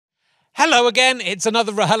Hello again, it's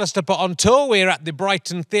another RHLSTP on tour. We're at the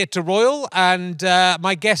Brighton Theatre Royal and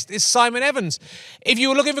my guest is Simon Evans. If you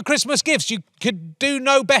were looking for Christmas gifts, you could do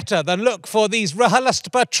no better than look for these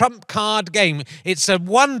RHLSTP trump card game. It's a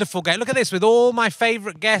wonderful game. Look at this with all my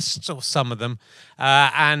favourite guests, or some of them,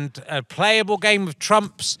 and a playable game of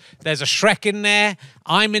trumps. There's a Shrek in there.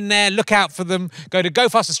 I'm in there. Look out for them. Go to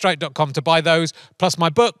gofasterstraight.com to buy those, plus my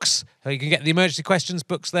books. So you can get the emergency questions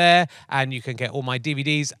books there, and you can get all my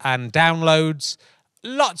DVDs and downloads.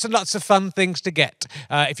 Lots and lots of fun things to get.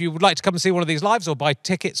 If you would like to come and see one of these lives or buy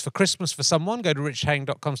tickets for Christmas for someone, go to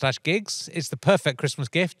richherring.com/gigs. It's the perfect Christmas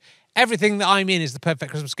gift. Everything that I'm in is the perfect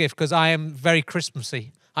Christmas gift because I am very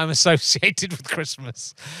Christmassy. I'm associated with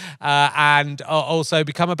Christmas. And also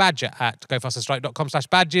become a badger at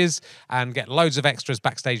gofasterstraight.com/badges and get loads of extras,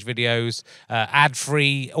 backstage videos,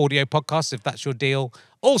 ad-free audio podcasts if that's your deal.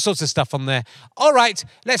 All sorts of stuff on there. All right,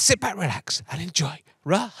 let's sit back, relax, and enjoy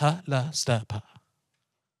RHLSTP.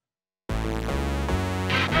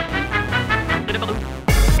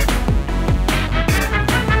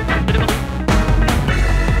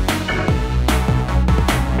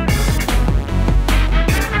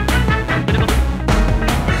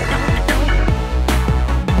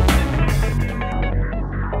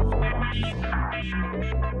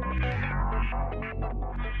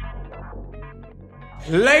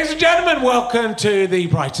 Ladies and gentlemen, welcome to the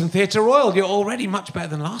Brighton Theatre Royal. You're already much better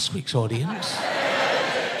than last week's audience.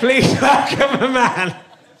 Please welcome a man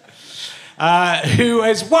who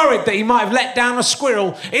is worried that he might have let down a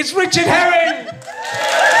squirrel. It's Richard Herring!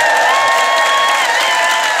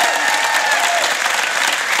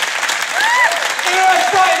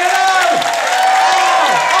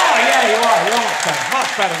 Yeah, you are. You're much better.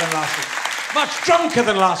 Much better than last week. Much drunker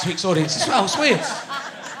than last week's audience as well. It's weird.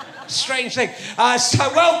 Strange thing.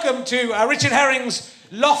 So welcome to Richard Herring's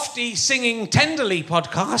Lofty Singing Tenderly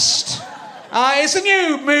podcast. It's a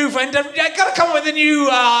new move, and I've got to come up with a new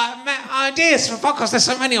ideas for podcasts. There's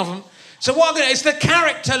so many of them. So what I'm going to... It's the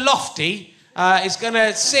character Lofty is going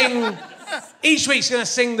to sing... Each week's going to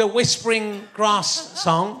sing the Whispering Grass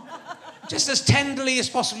song, just as tenderly as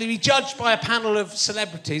possibly, be judged by a panel of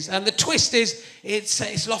celebrities. And the twist is,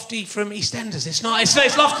 it's Lofty from EastEnders. It's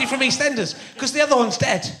Lofty from EastEnders, because the other one's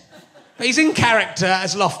dead. But he's in character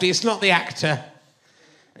as Lofty, it's not the actor.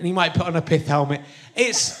 And he might put on a pith helmet.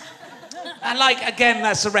 And like, again,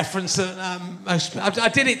 that's a reference that most... I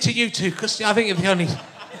did it to you two, because I think you're the only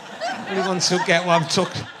ones who'll get what I'm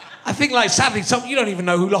talking... I think, like, sadly, you don't even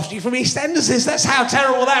know who Lofty from EastEnders is. That's how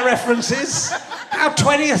terrible that reference is. How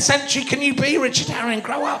 20th century can you be, Richard Herring?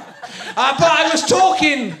 Grow up. But I was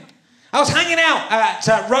hanging out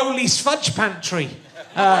at Rowley's Fudge Pantry,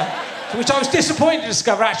 which I was disappointed to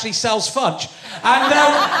discover actually sells fudge. And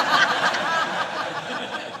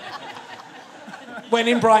when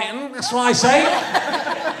in Brighton, that's what I say.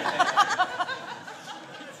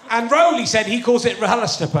 And Rowley said he calls it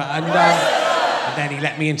RHLSTP, and then he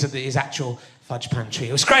let me into his actual fudge pantry.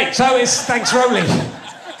 It was great. So thanks, Rowley.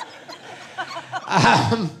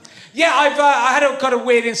 I got a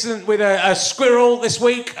weird incident with a squirrel this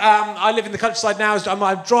week. I live in the countryside now.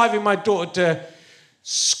 I'm driving my daughter to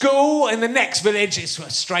school in the next village. It's a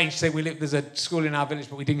strange thing. There's a school in our village,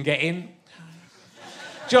 but we didn't get in.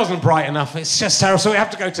 She wasn't bright enough. It's just terrible. So we have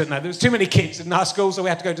to go to... No, there was too many kids in our school, so we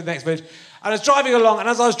had to go to the next village. And I was driving along, and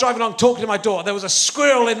as I was driving along talking to my daughter, there was a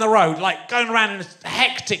squirrel in the road, like going around in a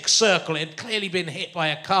hectic circle. It had clearly been hit by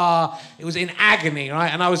a car. It was in agony, right?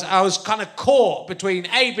 And I was kind of caught between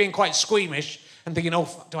A, being quite squeamish and thinking, oh,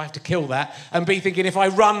 do I have to kill that? And B, thinking, if I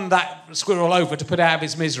run that squirrel over to put it out of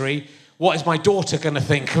its misery, what is my daughter going to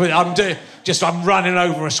think? I'm running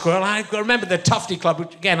over a squirrel. I remember the Tufty Club,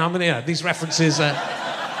 which, again, these references...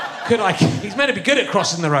 he's meant to be good at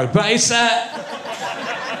crossing the road, but it's...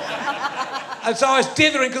 And so I was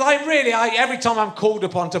dithering, because every time I'm called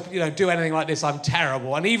upon to, do anything like this, I'm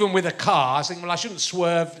terrible. And even with a car, I was thinking, well, I shouldn't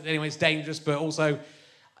swerve. Anyway, it's dangerous, but also...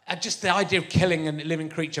 just the idea of killing a living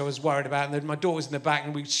creature I was worried about. And then my daughter was in the back,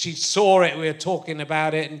 and she saw it, we were talking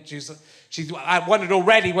about it, and I wondered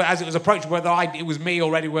already, as it was approaching, whether it was me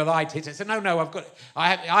already, whether I'd hit it. I said, no,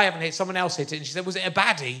 I haven't hit, someone else hit it. And she said, was it a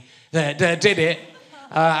baddie that did it?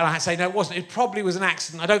 And I say, no, it wasn't. It probably was an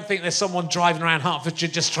accident. I don't think there's someone driving around Hertfordshire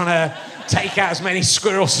just trying to take out as many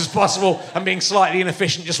squirrels as possible and being slightly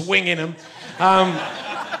inefficient, just winging them.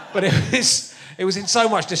 But it was in so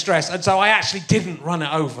much distress, and so I actually didn't run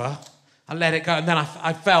it over. I let it go, and then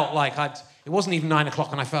I felt like it wasn't even 9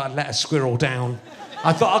 o'clock, and I felt I'd let a squirrel down.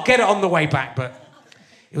 I thought, I'll get it on the way back, but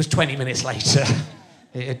it was 20 minutes later.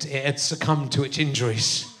 It had succumbed to its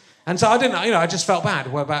injuries. And so I didn't know, I just felt bad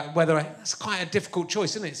about whether... It's quite a difficult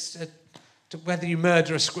choice, isn't it? to whether you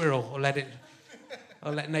murder a squirrel or let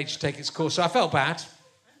nature take its course. So I felt bad.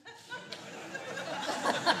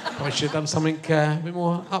 Probably should have done something a bit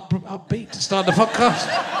more upbeat to start the podcast.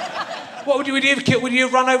 What would you do? Would you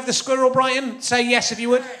run over the squirrel, Brighton? Say yes if you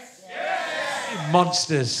would. Yes. You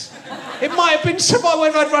monsters. It might have been someone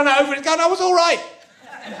when I'd run over and gone, I was all right.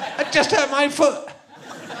 I just hurt my own foot.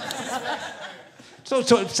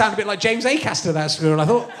 Sort of sounded a bit like James Acaster, that squirrel, I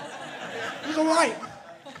thought. It was all right.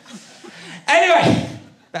 Anyway,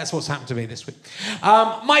 that's what's happened to me this week.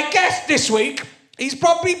 My guest this week, he's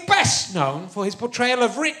probably best known for his portrayal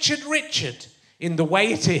of Richard in The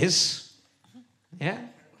Way It Is. Yeah?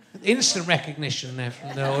 Instant recognition there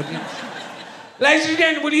from the audience. Ladies and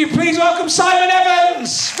gentlemen, will you please welcome Simon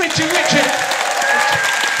Evans? Richard. Yes,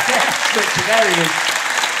 Richard, there he is.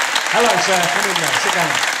 Hello, sir. Come in there. Sit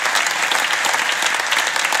down.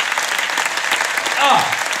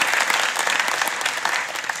 Oh.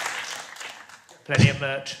 Plenty of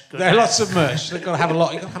merch. There are lots of merch. You've got to have a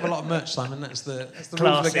lot. You've got to have a lot of merch, Simon. That's the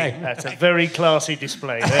rules of the game. That's a very classy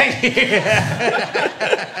display.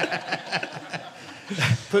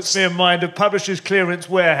 Puts me in mind of Publishers Clearance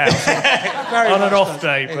Warehouse on an off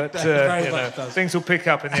day, but things will pick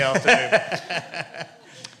up in the afternoon.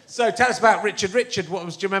 So tell us about Richard. Do you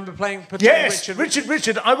remember playing? Yes,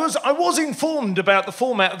 Richard. I was informed about the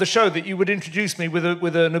format of the show that you would introduce me with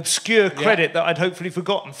an obscure credit that I'd hopefully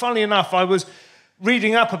forgotten. Funnily enough, I was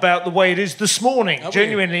reading up about The Way It Is this morning,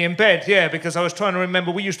 genuinely in bed, because I was trying to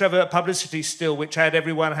remember. We used to have a publicity still which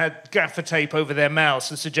everyone had gaffer tape over their mouths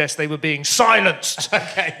to suggest they were being silenced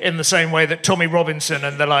in the same way that Tommy Robinson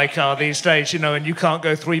and the like are these days, and you can't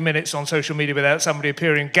go 3 minutes on social media without somebody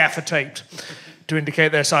appearing gaffer taped to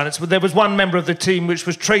indicate their silence. But there was one member of the team, which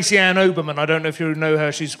was Tracy Ann Oberman. I don't know if you know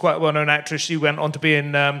her. She's quite a well-known actress. She went on to be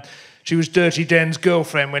in... she was Dirty Den's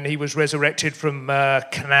girlfriend when he was resurrected from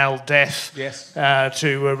canal death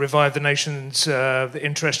to revive the nation's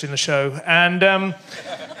interest in the show. And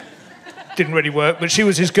didn't really work, but she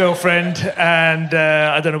was his girlfriend, and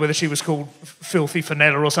I don't know whether she was called Filthy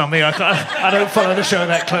Fenella or something. I don't follow the show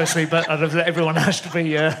that closely, but everyone has to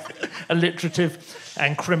be alliterative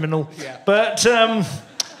and criminal. Yeah. But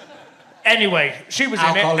anyway, she was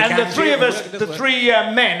in it, and the three of us, the three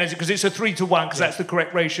men, because it's a 3-to-1, because that's the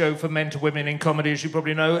correct ratio for men to women in comedy, as you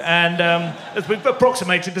probably know, and as we've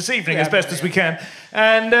approximated this evening as best as we can,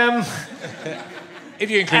 and if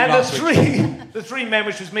you include the three men,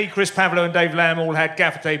 which was me, Chris Pavlo, and Dave Lamb, all had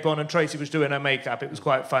gaffer tape on, and Tracy was doing her makeup. It was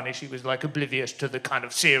quite funny. She was like oblivious to the kind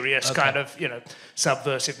of serious, kind of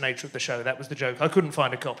subversive nature of the show. That was the joke. I couldn't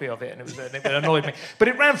find a copy of it, and it annoyed me. But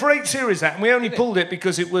it ran for 8 series, and we only pulled it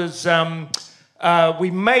because it was. We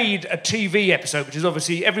made a TV episode, which is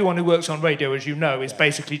obviously everyone who works on radio, as you know, is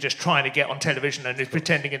basically just trying to get on television and is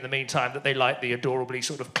pretending in the meantime that they like the adorably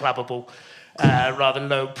sort of clubbable. Rather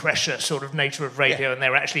low-pressure sort of nature of radio, and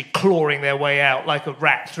they're actually clawing their way out like a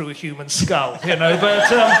rat through a human skull,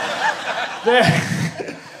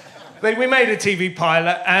 But we made a TV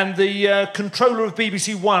pilot, and the controller of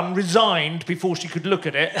BBC One resigned before she could look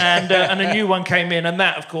at it, and a new one came in, and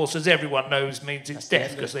that, of course, as everyone knows, means it's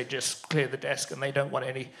death, because they just clear the desk and they don't want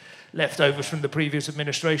any leftovers from the previous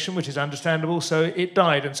administration, which is understandable, so it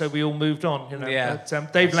died, and so we all moved on,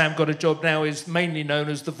 But, Dave Lamb got a job now, is mainly known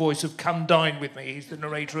as the voice of Come Dine With Me. He's the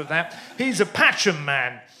narrator of that. He's a Patcham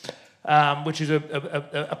man, which is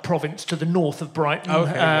a province to the north of Brighton,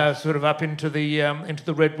 sort of up into the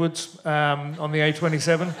redwoods on the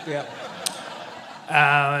A27. Yeah.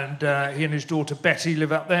 And he and his daughter Betty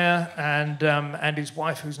live up there, and his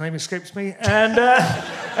wife, whose name escapes me. And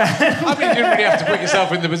I mean, you didn't really have to put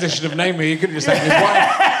yourself in the position of naming. You could have just said his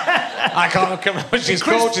wife. I can't come up. She's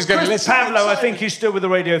called. She's going to listen. Pavlo, I think he's still with the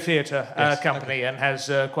Radio Theatre company and has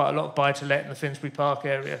quite a lot of buy-to-let in the Finsbury Park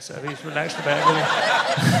area, so he's relaxed about everything.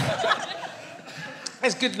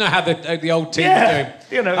 It's good to know how the old team are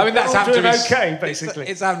doing. I mean, that's happened to me. Okay, basically.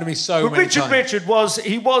 It's happened to me so many times. Richard all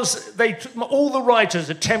the writers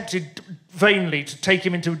attempted vainly to take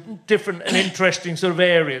him into different and interesting sort of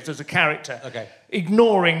areas as a character,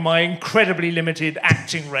 ignoring my incredibly limited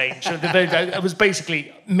acting range. So it was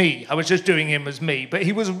basically me. I was just doing him as me, but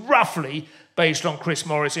he was roughly based on Chris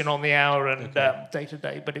Morris in On the Hour and Day to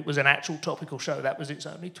Day, but it was an actual topical show. That was its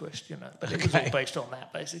only twist, But it was all based on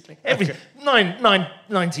that, basically.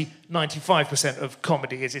 95% of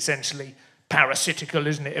comedy is essentially parasitical,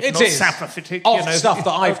 isn't it? If not saprophytic, stuff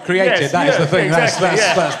that I've created. That is the thing. Exactly,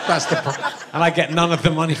 that's the problem. And I get none of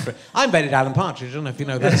the money for it. I invented Alan Partridge. I don't know if you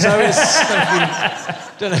know that. So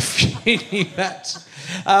don't know if you knew that.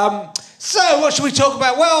 So what should we talk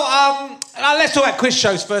about? Well, let's talk about quiz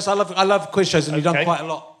shows first. I love quiz shows, and you've done quite a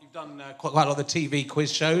lot. you've done quite a lot of the TV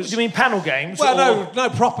quiz shows. Do you mean panel games? Well, no,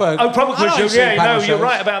 proper. Oh, proper quiz shows. Yeah, no, shows. You're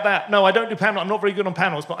right about that. No, I don't do panel. I'm not very good on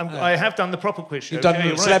panels, but I have done the proper quiz shows. You've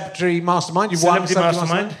done Celebrity Mastermind. You've won Celebrity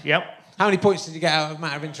Mastermind. Yep. How many points did you get out of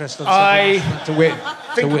Matter of Interest on to win?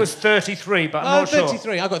 I think it was 33, but I'm not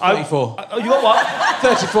 33. I got 34. You got what?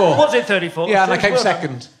 34. Was it 34? Yeah, and I came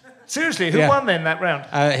second. Seriously, who won then that round?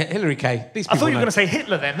 Hillary K. I thought you were going to say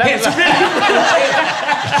Hitler then. That was really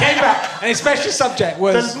came back, and his special subject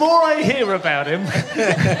was... The more I hear about him,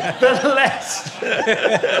 the less...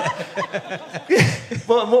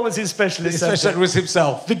 what was his specialist subject? His specialist was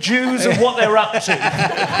himself. The Jews and what they're up to.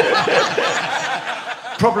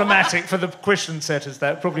 Problematic for the question setters,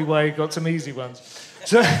 that. Probably why he got some easy ones.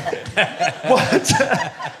 So,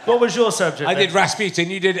 what was your subject? I did Rasputin.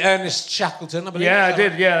 You did Ernest Shackleton, I believe. Yeah, I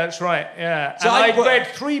did. Yeah, that's right. Yeah. So I read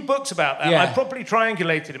 3 books about that. Yeah. I properly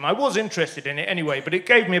triangulated him. I was interested in it anyway, but it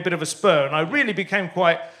gave me a bit of a spur, and I really became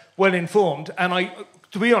quite well informed. And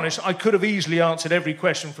to be honest, I could have easily answered every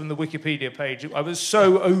question from the Wikipedia page. I was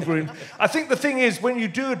so I think the thing is, when you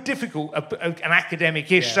do a difficult, an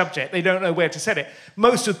academic-ish subject, they don't know where to set it.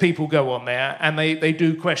 Most of people go on there and they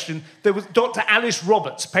do question. There was Dr. Alice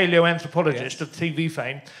Roberts, paleoanthropologist of TV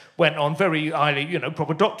fame, went on, very highly,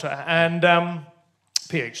 proper doctor, and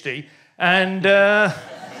PhD, and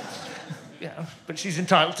but she's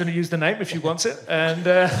entitled to use the name if she wants it, and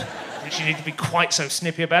she needs to be quite so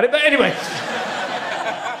snippy about it. But anyway.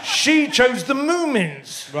 She chose the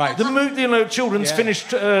Moomins, right? The children's finished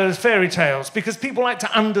fairy tales, because people like to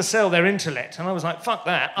undersell their intellect, and I was like, "Fuck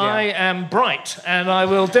that! Yeah. I am bright, and I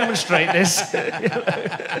will demonstrate this."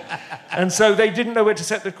 And so they didn't know where to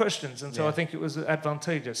set the questions, and so I think it was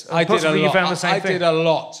advantageous. I did a lot. You found the same thing. I did a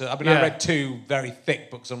lot. I mean, I read 2 very thick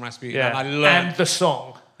books on Rasputin, and I learned. And the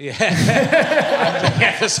song.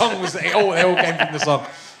 Yeah, the song was. They all came from the song.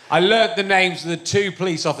 I learnt the names of the 2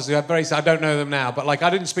 police officers. I don't know them now, but I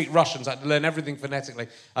didn't speak Russian, so I had to learn everything phonetically.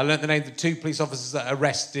 I learnt the names of the 2 police officers that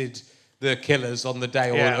arrested the killers on the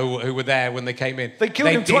day, or who were there when they came in. They killed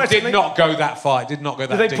him twice. Did not go that far. It did not go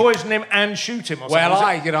that deep. Did they poison him and shoot him? Or well,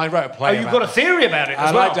 I wrote a play. Oh, you've got a theory about it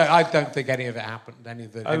as well. I don't think any of it happened.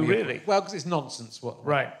 Really? Well, because it's nonsense.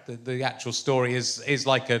 Right. The actual story is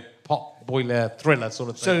like a pot boiler thriller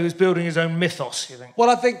sort of thing. So he was building his own mythos, you think?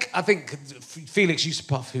 Well, I think Felix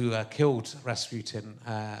Yusupov, who killed Rasputin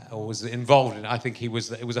or was involved in it, I think it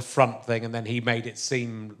was a front thing, and then he made it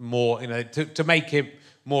seem more, to make him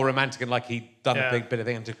more romantic, and like he'd done a big bit of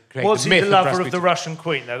thing to create was the myth. Was he the lover of the Russian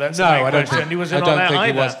queen, though? That's no, I don't think. He wasn't on that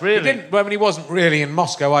either. He was. Really? He wasn't really in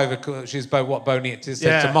Moscow either, which is what Boney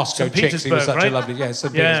said to Moscow chicks. He was such a lovely,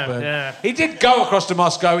 St. Petersburg. Yeah. He did go across to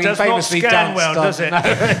Moscow. He famously danced. Well, does it? No,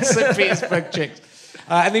 St. Petersburg chicks.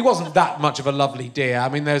 And he wasn't that much of a lovely dear. I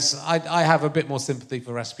mean, I have a bit more sympathy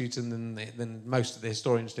for Rasputin than most of the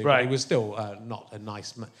historians do. Right. But he was still not a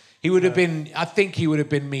nice man. He would have been. I think he would have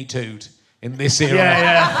been Me Too'd in this era.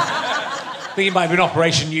 Yeah. I think he might have been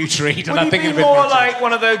Operation U-Treat. Would he be more like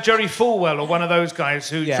one of those Jerry Falwell or one of those guys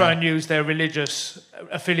who try and use their religious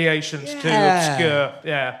affiliations to obscure,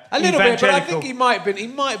 a little bit, but I think he might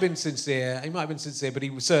have been sincere. He might have been sincere, but he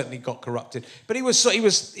certainly got corrupted. But he was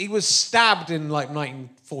stabbed in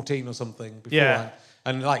 1914 or something beforehand.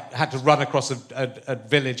 And had to run across a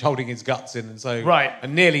village holding his guts in, and so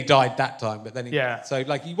and nearly died that time. But then he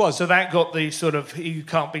was. So that got the sort of you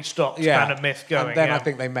can't be stopped kind of myth going. And then I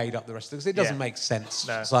think they made up the rest of it, because it doesn't make sense,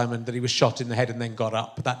 Simon, that he was shot in the head and then got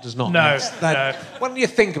up. That does not. No. When you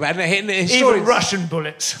think about it, even Russian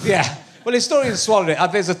bullets. Yeah. Well, historians swallowed it.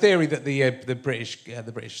 There's a theory that the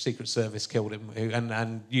British Secret Service killed him,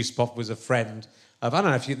 and Yusupov was a friend. I don't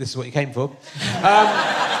know if this is what you came for.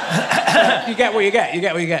 You get what you get. You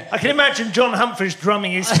get what you get. I can imagine John Humphreys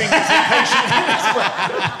drumming his fingers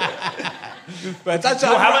impatiently. But that's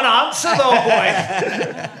you'll have an answer, though, boy.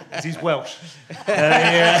 He's Welsh.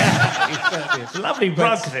 Lovely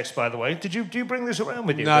rug, this, by the way. Do you bring this around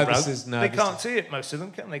with you? No, They can't see it, most of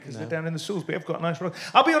them, can they? Because they're down in the Salisbury. I've got a nice rug.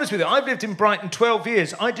 I'll be honest with you. I've lived in Brighton 12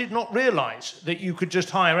 years. I did not realise that you could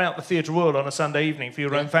just hire out the Theatre Royal on a Sunday evening for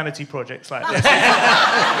your own vanity projects like this.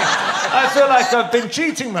 I feel like I've been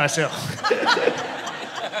cheating myself.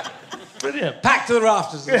 Brilliant. Packed to the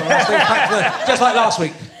rafters. Just like last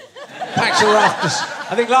week. Packed to the rafters.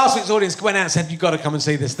 I think last week's audience went out and said, "You've got to come and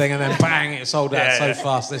see this thing," and then bang, it sold out so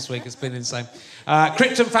fast this week. It's been insane.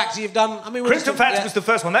 Krypton Factor you've done. I mean, Krypton Factor was the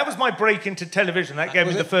first one. That was my break into television. That gave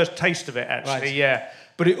me the first taste of it, actually. Right.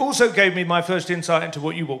 But it also gave me my first insight into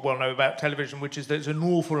what you will well know about television, which is there's an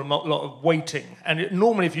awful lot of waiting. And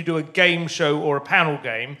normally if you do a game show or a panel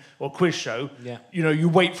game or quiz show, you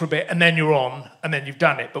wait for a bit and then you're on and then you've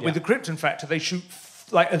done it. But with the Krypton Factor, they shoot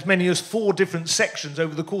like as many as 4 different sections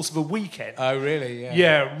over the course of a weekend. Oh, really? Yeah.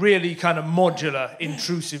 Yeah, really kind of modular,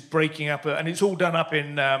 intrusive breaking up, and it's all done up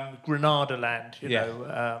in Granada land, you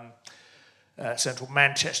know. Central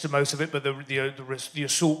Manchester, most of it, but the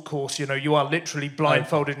assault course, you know, you are literally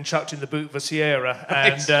blindfolded and chucked in the boot of a Sierra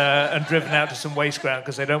and driven out to some waste ground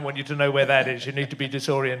because they don't want you to know where that is. You need to be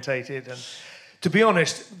disorientated. And to be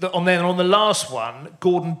honest, on the last one,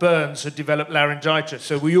 Gordon Burns had developed laryngitis,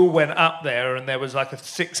 so we all went up there, and there was like a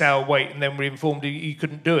 6-hour wait, and then we informed he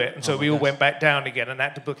couldn't do it, and so we all went back down again and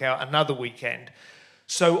had to book out another weekend.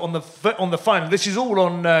 So on the final, this is all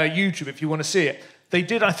on YouTube if you want to see it. They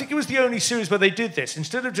did, I think it was the only series where they did this.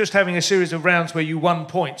 Instead of just having a series of rounds where you won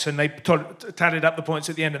points and they tallied up the points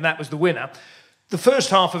at the end and that was the winner, the first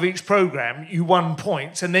half of each programme, you won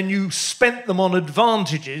points and then you spent them on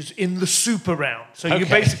advantages in the super round. So you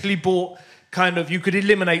basically bought you could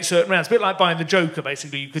eliminate certain rounds. A bit like buying the Joker,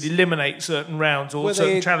 basically. You could eliminate certain rounds or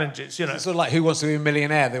certain challenges, you know. Sort of like Who Wants to Be a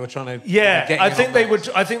Millionaire? They were trying to get I think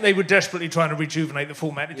they were desperately trying to rejuvenate the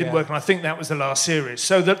format. It didn't work, and I think that was the last series.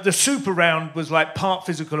 So the super round was like part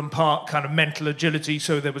physical and part kind of mental agility.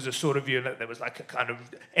 So there was a sort of there was like a kind of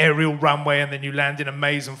aerial runway, and then you land in a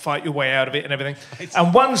maze and fight your way out of it and everything.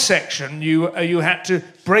 And one section you had to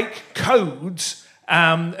break codes.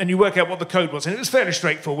 And you work out what the code was. And it was fairly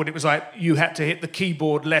straightforward. It was like you had to hit the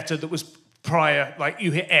keyboard letter that was prior, like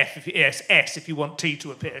you hit F if you want T to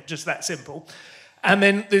appear, just that simple. And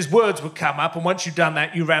then these words would come up, and once you'd done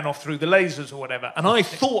that, you ran off through the lasers or whatever. And I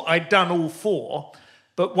thought I'd done all 4,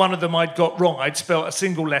 but one of them I'd got wrong. I'd spelled a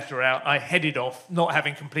single letter out. I headed off, not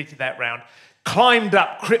having completed that round, climbed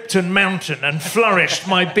up Krypton Mountain and flourished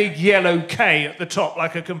my big yellow K at the top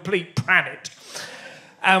like a complete planet.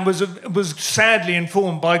 And was sadly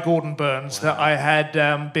informed by Gordon Burns that I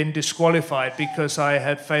had been disqualified because I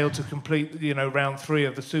had failed to complete, round 3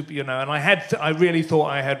 of the super, and I really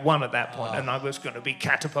thought I had won at that point, and I was going to be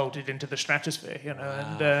catapulted into the stratosphere,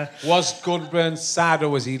 And was Gordon Burns sad, or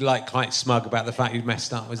was he quite smug about the fact you'd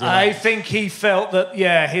messed up? Was he I think he felt that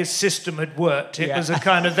his system had worked. It was a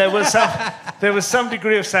kind of there was some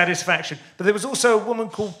degree of satisfaction, but there was also a woman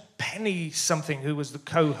called Penny something who was the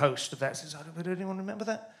co-host of that. Did anyone remember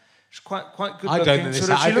that? She's quite good looking. I don't know this.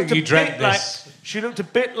 I think you dreamt this. She looked a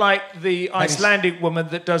bit like the Icelandic woman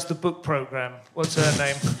that does the book programme. What's her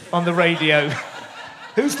name? On the radio.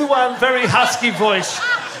 Who's the one? Very husky voice.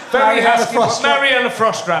 Very husky voice. Mariella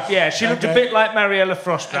Frostrup. Yeah, she looked a bit like Mariella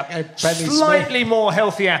Frostrup. Slightly more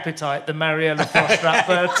healthy appetite than Mariella Frostrup,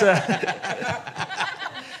 but...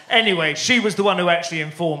 Anyway, she was the one who actually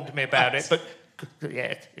informed me about it, but...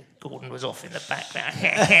 Yeah, Gordon was off in the background.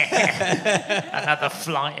 Another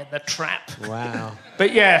fly in the trap. Wow. But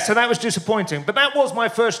so that was disappointing. But that was my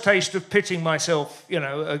first taste of pitting myself,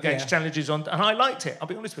 against challenges and I liked it, I'll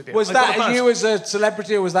be honest with you. Was that you as a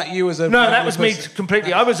celebrity, or was that you as a... No, that was me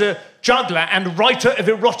completely. I was a juggler and writer of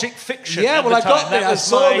erotic fiction. Yeah, well, I got that. That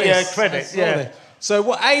was my credit. Yeah.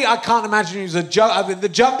 So, I can't imagine you as a juggler. I mean, the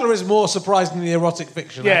juggler is more surprising than the erotic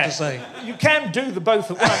fiction, I have to say. You can do the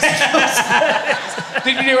both at once.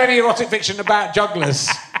 Did you do any erotic fiction about jugglers?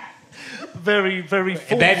 Very, very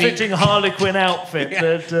form-fitting Harlequin outfit.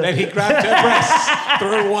 Then he grabbed her breasts,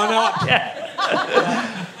 threw one up.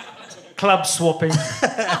 Club swapping.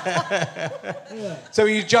 So were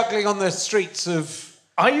you juggling on the streets of...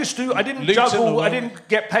 I didn't juggle, I didn't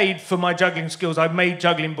get paid for my juggling skills. I made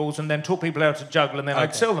juggling balls and then taught people how to juggle, and then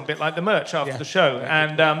I'd sell them a bit like the merch after the show.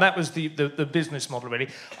 And that was the business model, really.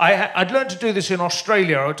 I'd learned to do this in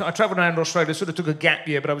Australia. I travelled around Australia, sort of took a gap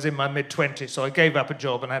year, but I was in my mid-20s, so I gave up a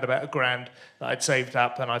job and had about $1,000 that I'd saved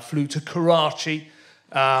up, and I flew to Karachi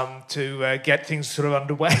to get things sort of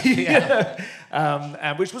underway,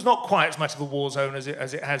 which was not quite as much of a war zone as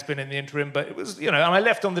it has been in the interim, but it was, and I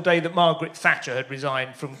left on the day that Margaret Thatcher had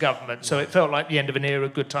resigned from government, so it felt like the end of an era, a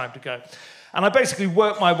good time to go. And I basically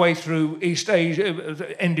worked my way through East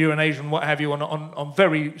Asia, India and Asia and what have you on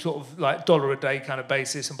very sort of like $1 a day kind of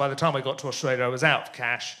basis, and by the time I got to Australia I was out of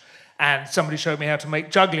cash, and somebody showed me how to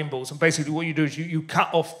make juggling balls, and basically what you do is you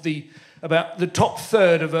cut off about the top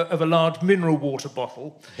third of a large mineral water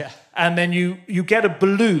bottle, and then you get a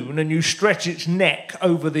balloon and you stretch its neck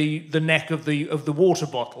over the neck of the water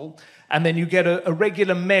bottle, and then you get a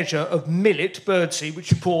regular measure of millet, birdseed,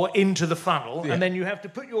 which you pour into the funnel, and then you have to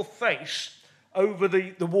put your face over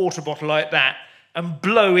the water bottle like that and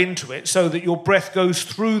blow into it so that your breath goes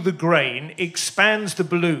through the grain, expands the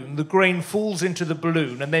balloon, the grain falls into the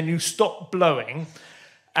balloon, and then you stop blowing.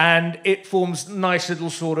 and it forms nice little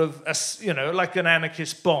sort of, like an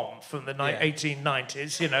anarchist bomb from the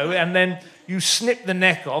 1890s, and then you snip the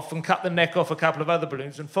neck off and cut the neck off a couple of other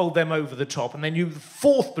balloons and fold them over the top, and then the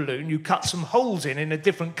fourth balloon, you cut some holes in a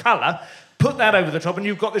different colour, put that over the top, and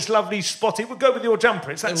you've got this lovely spot. It would go with your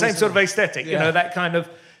jumper. It's that same sort of aesthetic, that kind of,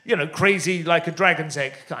 crazy, like a dragon's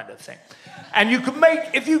egg kind of thing. And you could make,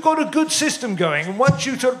 if you got a good system going, and once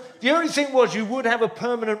you took, the only thing was you would have a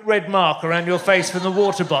permanent red mark around your face from the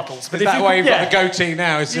water bottles. But that way you've got a goatee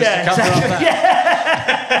now, it's just to cover up that.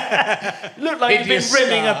 Yeah. Look like you've been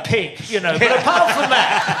rimming a pig, but apart from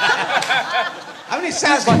that... I mean, it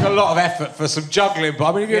sounds like a lot of effort for some juggling,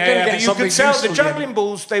 but I mean, if you're going to get something useful... The juggling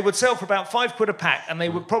balls, they would sell for about £5 a pack, and they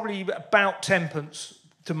were probably about 10p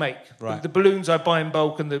to make. Right. The balloons I buy in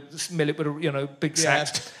bulk and mill it with, big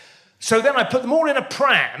sacks. So then I put them all in a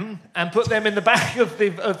pram and put them in the back of the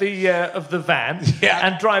van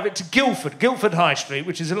and drive it to Guildford High Street,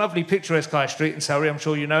 which is a lovely picturesque high street in Surrey. I'm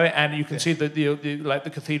sure you know it, and you can see the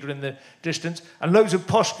cathedral in the distance. And loads of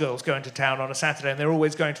posh girls go into town on a Saturday, and they're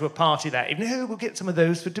always going to a party that evening. Oh, we'll get some of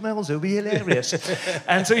those for Demelza. It'll be hilarious.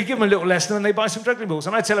 And so you give them a little lesson, and they buy some juggling balls.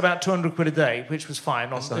 And I sell about £200 a day, which was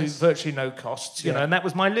fine on virtually no costs, and that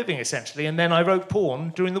was my living essentially. And then I wrote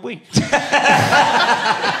porn during the week.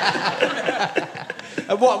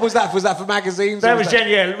 And what was that? Was that for magazines? That was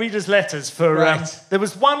readers' letters for. There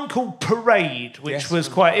was one called Parade, which was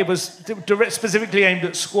quite. It was specifically aimed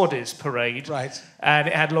at squaddies. Parade, right? And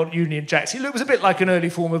it had a lot of Union Jacks. It was a bit like an early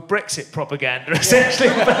form of Brexit propaganda, essentially.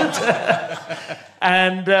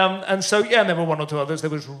 And so and there were one or two others. There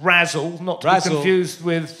was Razzle, not to be confused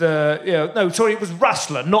with. It was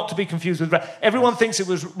Rustler, not to be confused with. Everyone thinks it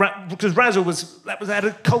was because Razzle had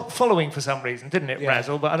a cult following for some reason, didn't it? Yeah.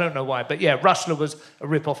 Razzle, but I don't know why. But Rustler was a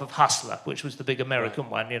rip-off of Hustler, which was the big American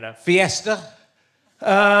one. Fiesta.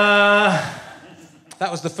 That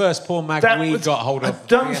was the first porn mag we got hold of. I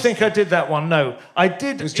don't think I did that one, no. I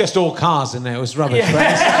did... It was just all cars in there, it was rubbish.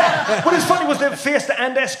 Yeah. What is funny was there Fiesta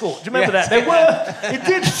and Escort. Do you remember that? They were... It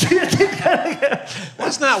did...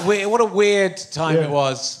 Wasn't that weird? What a weird time it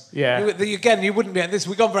was. Yeah. Again, you wouldn't be...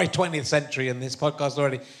 We've gone very 20th century in this podcast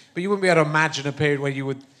already, but you wouldn't be able to imagine a period where you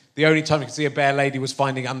would... The only time you could see a bare lady was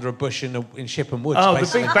finding under a bush in Shipham Woods. Oh,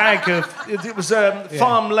 basically. the big bag of... It was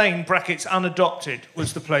Farm Lane, brackets, unadopted,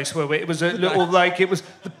 was the place where it was a little, it was...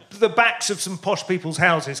 The backs of some posh people's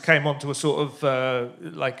houses came onto a sort of,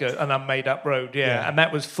 an unmade-up road, and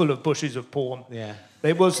that was full of bushes of porn. Yeah.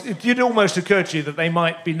 It did almost occur to you that they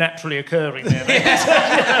might be naturally occurring there. That's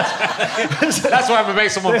why I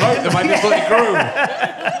made someone wrote them. I just thought it grew.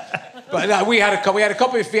 But we had a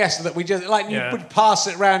copy of Fiesta that we just you would pass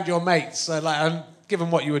it around your mates, and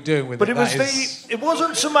given what you were doing with it. But it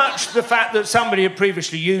wasn't so much the fact that somebody had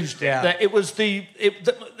previously used it. That it was the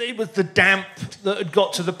damp that had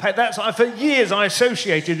got to the for years I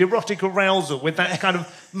associated erotic arousal with that kind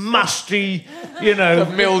of musty,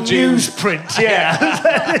 newsprint. Yeah.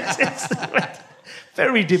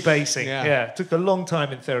 Very debasing. Yeah. Took a long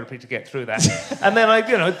time in therapy to get through that. And then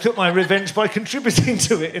I, took my revenge by contributing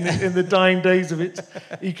to it in the dying days of its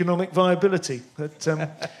economic viability. But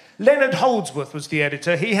Leonard Holdsworth was the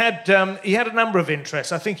editor. He had a number of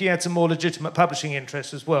interests. I think he had some more legitimate publishing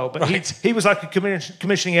interests as well. But he was like a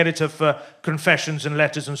commissioning editor for Confessions and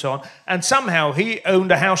Letters and so on. And somehow he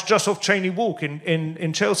owned a house just off Cheney Walk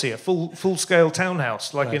in Chelsea, a full-scale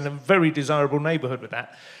townhouse, in a very desirable neighbourhood with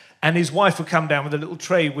that. And his wife would come down with a little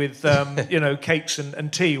tray with, cakes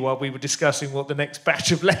and tea while we were discussing what the next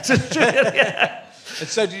batch of letters should. And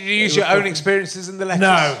so did you use your own experiences in the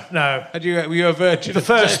letters? No. Were you a virgin? The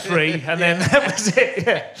first three, and then that was it,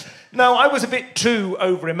 yeah. No, I was a bit too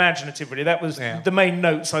over-imaginative, really. That was the main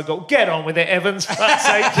notes I got. Get on with it, Evans, for fuck's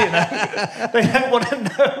sake, They don't want to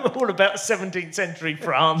know all about 17th century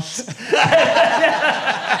France.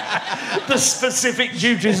 The specific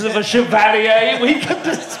duties of a chevalier. We can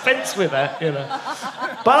dispense with that,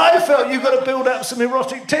 But I felt you've got to build up some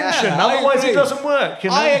erotic tension. Otherwise it doesn't work,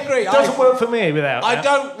 I agree. It doesn't work for me without that. I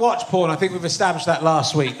don't watch porn. I think we've established that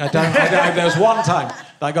last week. I don't. There was one time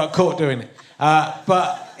that I got caught doing it.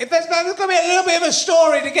 But if there's going to be a little bit of a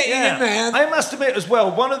story to get you in there. I must admit as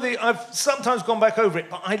well, I've sometimes gone back over it,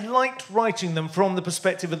 but I liked writing them from the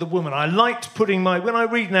perspective of the woman. I liked when I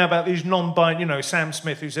read now about these non-binary, Sam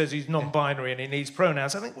Smith who says he's non-binary and he needs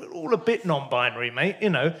pronouns, I think we're all a bit non-binary, mate,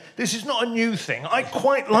 This is not a new thing. I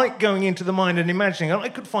quite like going into the mind and imagining, and I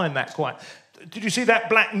could find that quite... Did you see that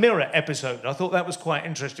Black Mirror episode? I thought that was quite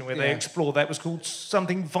interesting, where they explored that. It was called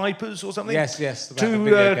something Vipers or something. Yes.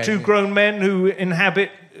 Two grown men who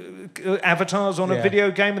inhabit avatars on a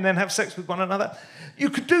video game and then have sex with one another. You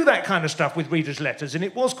could do that kind of stuff with readers' letters, and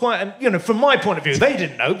it was quite, and, you know, from my point of view, they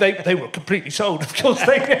didn't know. They were completely sold, of course.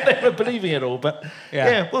 They were believing it all. But,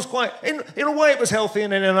 yeah, it was quite... In a way, it was healthy,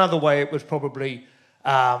 and in another way, it was probably,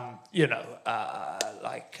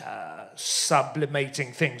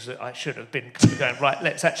 sublimating things that I should have been kind of going, right,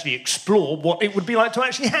 let's actually explore what it would be like to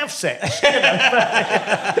actually have sex. You know?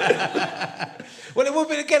 Well, it would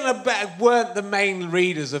be, again, weren't the main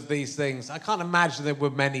readers of these things. I can't imagine there were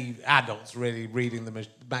many adults really reading the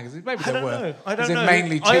magazines. Maybe there were. I don't know.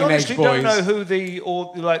 Mainly teenage boys. I honestly don't know who the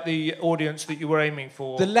audience that you were aiming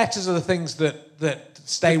for. The letters are the things that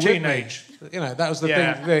stay with teenage. me. You know, that was the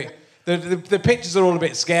thing. The pictures are all a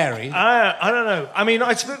bit scary. I don't know. I mean,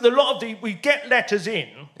 we get letters in.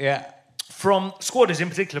 Yeah. From squatters in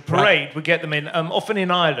particular, Parade, we get them in, often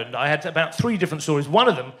in Ireland. I had about 3 different stories. One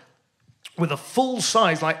of them with a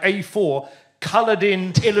full-size, like A4,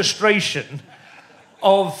 coloured-in illustration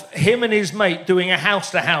of him and his mate doing a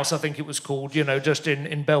house-to-house, I think it was called, you know, just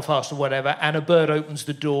in Belfast or whatever, and a bird opens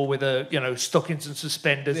the door with stockings and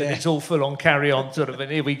suspenders, and it's all full-on carry-on sort of,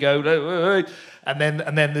 and here we go, and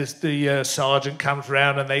then there's the sergeant comes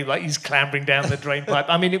round and he's clambering down the drain pipe.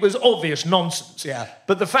 I mean, it was obvious nonsense. Yeah.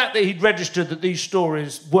 But the fact that he'd registered that these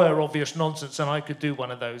stories were obvious nonsense and I could do one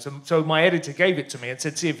of those, and so my editor gave it to me and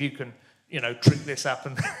said, see if you can, trick this up.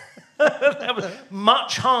 And that was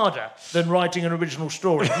much harder than writing an original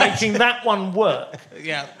story, making that one work.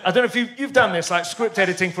 Yeah. I don't know if you've done this, like script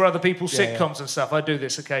editing for other people's sitcoms and stuff. I do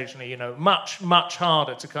this occasionally, much, much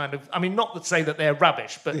harder to kind of... I mean, not to say that they're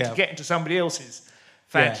rubbish, but to get into somebody else's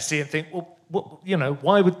fantasy and think, well,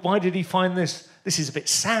 why did he find this? This is a bit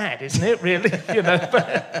sad, isn't it, really?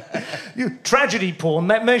 But, tragedy porn,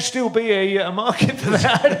 that may still be a market for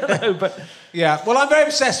that, I don't know, but... Yeah, well, I'm very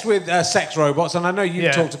obsessed with sex robots, and I know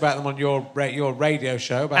you've talked about them on your radio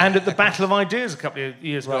show. And at the Battle of Ideas a couple of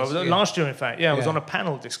years ago, last year, in fact, I was on a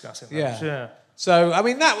panel discussing that. Yeah. So, I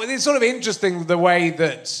mean, it's sort of interesting the way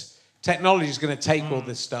that technology is going to take all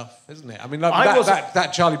this stuff, isn't it? I mean,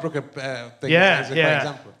 that Charlie Brooker thing is a great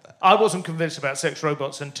example of that. I wasn't convinced about sex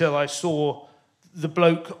robots until I saw the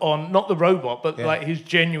bloke on, not the robot, but like his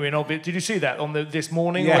genuine of it. Did you see that on This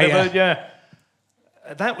Morning or whatever? Yeah.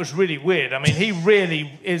 That was really weird. I mean, he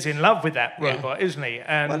really is in love with that robot, isn't he?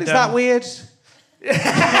 And, well, is that weird?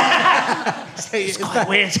 It's quite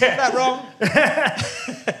weird. Is that wrong?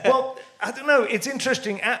 Well, I don't know. It's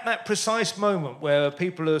interesting at that precise moment where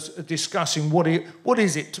people are discussing what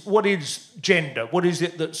is gender? What is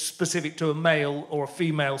it that's specific to a male or a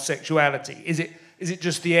female sexuality? Is it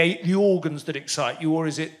just the organs that excite you, or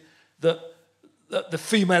is it the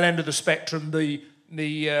female end of the spectrum, the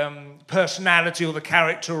personality or the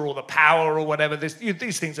character or the power or whatever,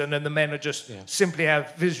 these things, and then the men are just simply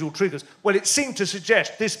have visual triggers. Well, it seemed to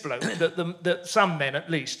suggest, this bloke, that some men at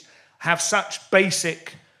least have such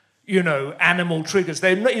basic, animal triggers.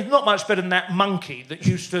 He's not much better than that monkey that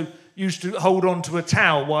used to hold on to a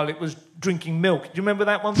towel while it was drinking milk. Do you remember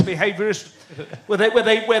that one, the behaviourist? Where they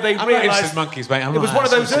realised monkeys, mate. It was one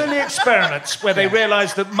of those early experiments where they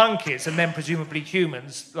realised that monkeys, and then presumably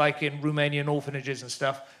humans, like in Romanian orphanages and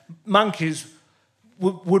stuff, monkeys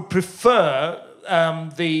would prefer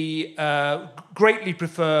greatly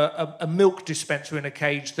prefer a milk dispenser in a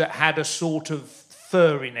cage that had a sort of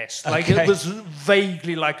furriness, like it was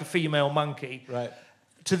vaguely like a female monkey, right?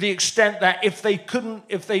 To the extent that if they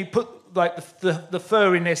put like the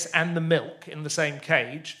furriness and the milk in the same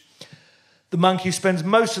cage, the monkey spends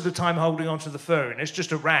most of the time holding onto the furriness,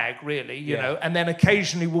 just a rag, really, you know, and then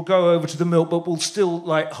occasionally will go over to the milk, but will still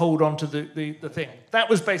like hold onto the thing. That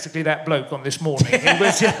was basically that bloke on This Morning.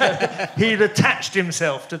 He'd attached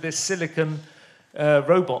himself to this silicon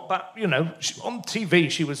robot, but on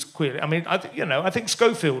TV she was queer. I mean, I think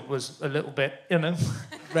Schofield was a little bit,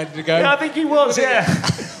 ready to go. Yeah, I think he was. Yeah,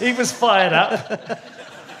 he was fired up,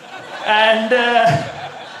 and.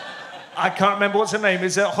 I can't remember what's her name.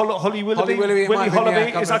 Is it Holly Willoughby? Willie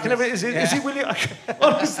Holloughby? Is he Willie?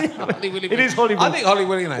 Honestly, it is Holly Willoughby. I think Holly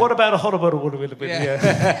Willoughby. What about a Holly Willoughby?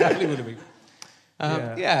 Yeah. Holly Willoughby.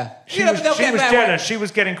 She was jealous. She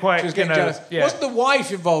was getting quite. She was getting jealous. Yeah. Wasn't the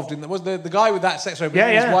wife involved in that? Was the guy with that sex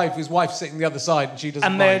robot? His wife sitting the other side, and she doesn't.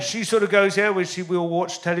 And then she sort of goes, we'll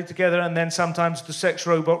watch telly together, and then sometimes the sex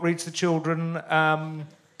robot reads the children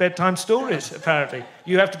bedtime stories. Apparently,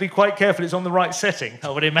 you have to be quite careful. It's on the right setting, I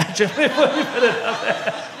would imagine.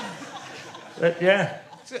 But yeah,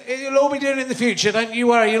 so you'll all be doing it in the future. Don't you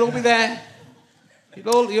worry. You'll all be there.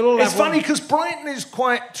 You'll all it's funny because Brighton is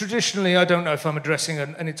quite traditionally, I don't know if I'm addressing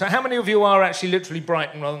how many of you are actually literally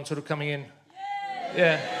Brighton rather than sort of coming in?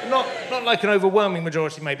 Yeah. Not like an overwhelming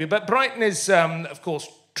majority maybe, but Brighton is, of course,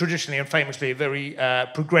 traditionally and famously very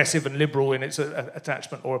progressive and liberal in its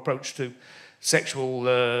attachment or approach to sexual,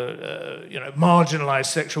 marginalised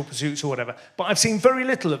sexual pursuits or whatever. But I've seen very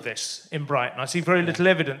little of this in Brighton. I see very little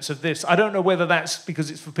evidence of this. I don't know whether that's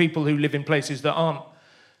because it's for people who live in places that aren't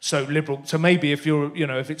so liberal. So maybe if you're,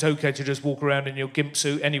 if it's okay to just walk around in your gimp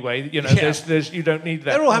suit anyway, there's you don't need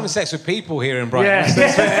that. They're all having sex with people here in Brighton. Yeah.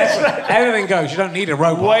 That's right. Anything goes. You don't need a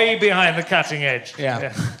robot. Way behind the cutting edge.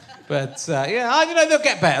 Yeah. But, they'll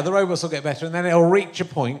get better. The robots will get better, and then it'll reach a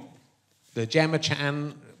point, the Gemma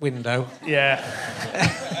Chan window. Yeah.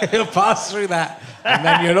 It'll pass through that, and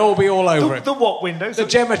then you'll all be all over it. The what window? The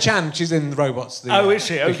Gemma Chan, she's in the robots. Is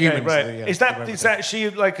she? Okay, humans, right. Is that she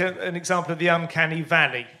like an example of the uncanny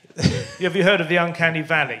valley? Have you heard of the uncanny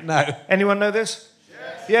valley? No. Anyone know this?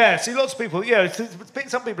 Yeah, see, lots of people. Yeah,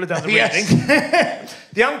 some people have done the Yes. reading.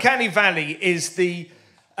 The uncanny valley is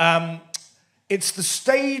it's the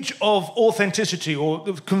stage of authenticity or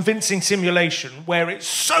the convincing simulation where it's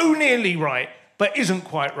so nearly right but isn't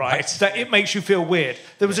quite right that it makes you feel weird.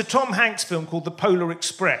 There was a Tom Hanks film called The Polar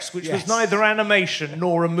Express, which was neither animation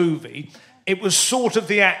nor a movie. It was sort of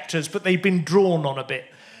the actors, but they'd been drawn on a bit.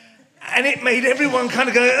 And it made everyone kind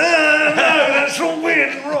of go, no, that's all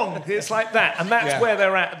weird and wrong. It's like that. And that's where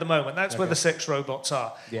they're at the moment. That's where the sex robots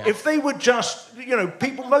are. Yeah. If they would just,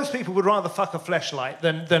 most people would rather fuck a fleshlight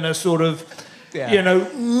than a sort of,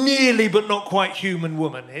 nearly but not quite human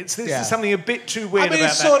woman. This is something a bit too weird about that.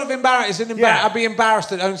 It's sort of embarrassing. I'd be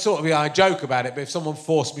embarrassed I joke about it, but if someone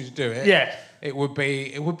forced me to do it, it would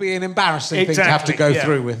be an embarrassing thing to have to go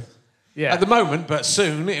through with. Yeah. At the moment, but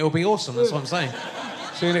soon it'll be awesome. That's what I'm saying.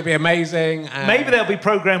 Soon it'll be amazing. Maybe they'll be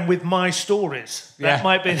programmed with my stories. That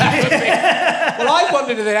might be. Well, I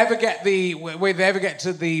wondered if they'd ever get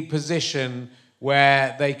to the position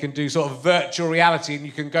where they can do sort of virtual reality and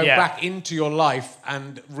you can go back into your life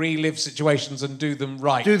and relive situations and do them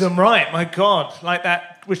right. Do them right, my God. Like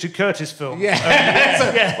that Richard Curtis film.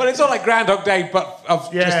 Yeah. Well, it's not like Groundhog Day, but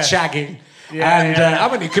of just shagging. I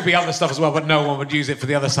mean, it could be other stuff as well, but no one would use it for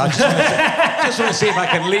the other side. Just want to see if I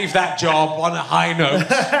can leave that job on a high note,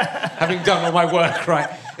 having done all my work right.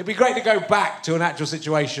 It'd be great to go back to an actual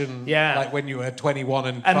situation, like when you were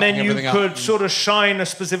 21 and then you everything could up. sort of shine a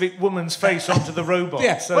specific woman's face onto the robot.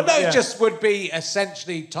 It just would be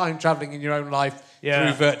essentially time travelling in your own life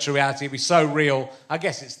through virtual reality. It'd be so real. I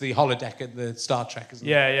guess it's the holodeck in the Star Trek, isn't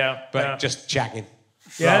it? But just shagging.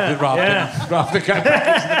 Rather than go back into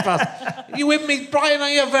the past. Are you with me, Brian? Are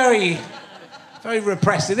you very, very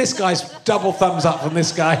repressive? This guy's double thumbs up from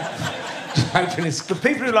this guy. The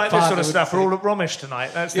people who like this sort of stuff are all at Romish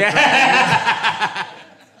tonight. That's the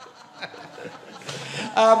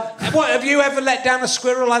What, have you ever let down a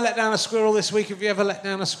squirrel? I let down a squirrel this week. Have you ever let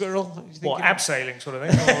down a squirrel? What, abseiling sort of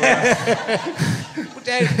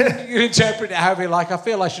thing? You interpret it however you like. I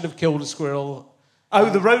feel I should have killed a squirrel. Oh,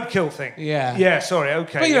 the roadkill thing. Yeah. Yeah, sorry,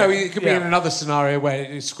 okay. But, it could be in another scenario where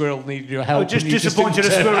a squirrel needed your help. Just disappointed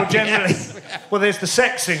a squirrel generally. Well, there's the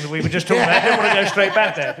sex thing that we were just talking about. I didn't want to go straight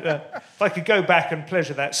back there. If I could go back and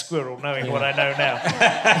pleasure that squirrel, knowing what I know now.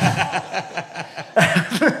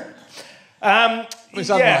 It's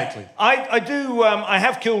unlikely. I do. I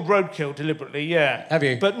have killed roadkill deliberately, Have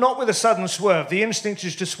you? But not with a sudden swerve. The instinct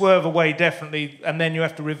is to swerve away, definitely, and then you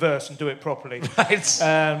have to reverse and do it properly.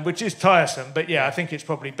 Right. Which is tiresome, but I think it's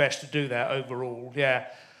probably best to do that overall,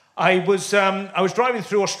 I was driving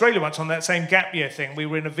through Australia once on that same gap year thing. We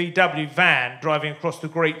were in a VW van driving across the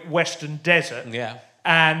Great Western Desert. Yeah.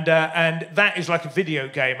 And that is like a video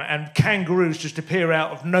game, and kangaroos just appear out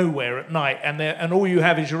of nowhere at night, and all you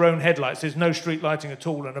have is your own headlights. There's no street lighting at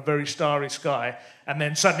all, and a very starry sky. And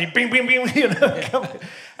then suddenly, bing, bing, bing,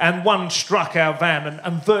 and one struck our van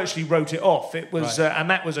and virtually wrote it off. It was, and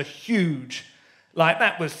that was a huge,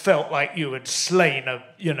 felt like you had slain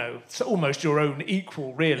almost your own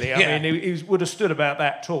equal, really. I mean, he would have stood about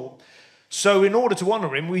that tall. So in order to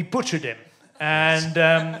honour him, we butchered him,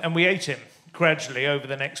 and we ate him gradually over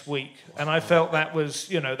the next week, and I felt that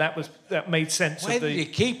made sense. Where did you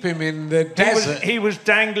keep him in the desert? He was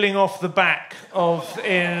dangling off the back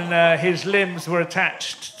his limbs were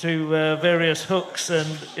attached to various hooks,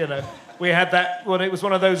 and we had that. Well, it was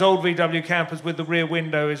one of those old VW campers with the rear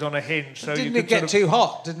window is on a hinge. So didn't it get too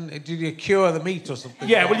hot? Did you cure the meat or something?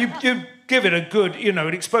 Yeah, well, you give it a good,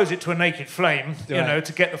 expose it to a naked flame,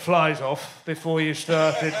 to get the flies off before you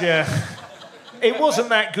started. It wasn't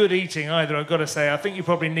that good eating either, I've got to say. I think you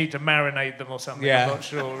probably need to marinate them or something. I'm not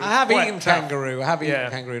sure. I have eaten kangaroo. I have eaten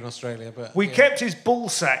kangaroo in Australia, but we kept his ball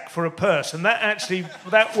sack for a purse, and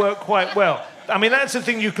that worked quite well. I mean, that's the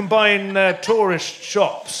thing you can buy in tourist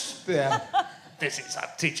shops. Yeah. I'm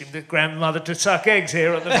teaching the grandmother to suck eggs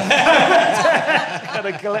here at the Got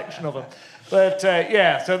a collection of them. But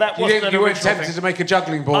yeah, so that wasn't. You weren't tempted to make a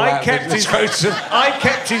juggling ball I out kept of his I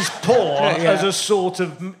kept his paw as a sort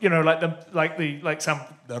of, like some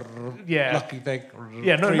lucky thing.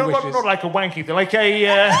 Yeah, no, not like a wanky thing, like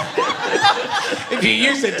a. If you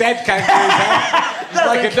use a dead kangaroo, it's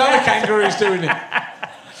like another kangaroo's doing it.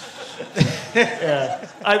 Yeah,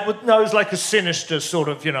 it was like a sinister sort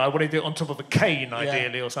of, I wanted it on top of a cane,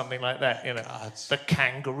 ideally, or something like that. The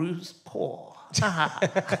kangaroo's paw.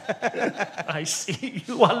 I see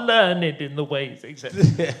you are learned in the ways,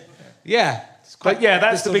 etc. Yeah. But yeah,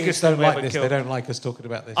 that's the biggest thing we ever killed. They don't like us talking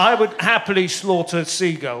about this. I would happily slaughter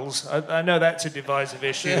seagulls. I know that's a divisive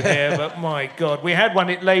issue here, but my God. We had one,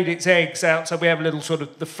 it laid its eggs out, so we have a little sort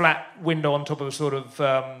of the flat window on top of a sort of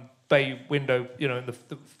bay window, in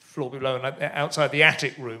the floor below, and outside the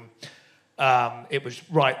attic room. It was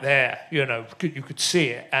right there, you could see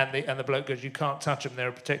it, and the bloke goes, you can't touch them,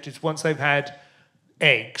 they're protected. Once they've had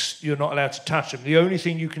eggs, you're not allowed to touch them. The only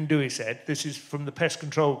thing you can do, he said, this is from the pest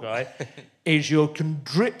control guy, is you can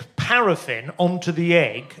drip paraffin onto the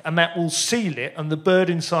egg, and that will seal it, and the bird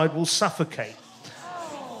inside will suffocate.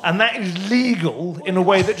 And that is legal in a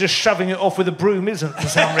way that just shoving it off with a broom isn't, for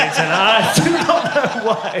some reason. I do not know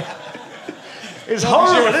why. It's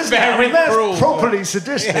horrible, isn't it? I mean, that's properly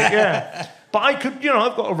sadistic, yeah. But I could,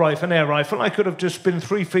 I've got an air rifle. I could have just been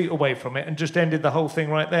 3 feet away from it and just ended the whole thing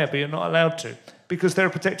right there, but you're not allowed to. Because they're a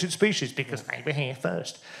protected species, because they were here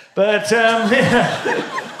first. But,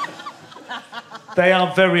 they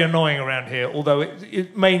are very annoying around here, although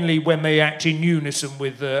it mainly when they act in unison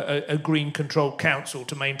with a green control council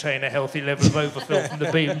to maintain a healthy level of overfill from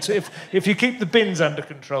the bins. If you keep the bins under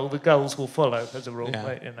control, the gulls will follow, as a rule.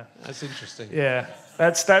 Yeah. That's interesting. Yeah,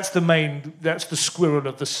 that's the squirrel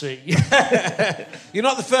of the sea. You're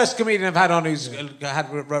not the first comedian I've had on who's had...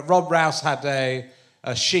 Rob Rouse had a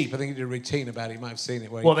sheep. I think he did a routine about it. You might have seen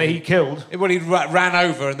it. Where he killed? Well, he ran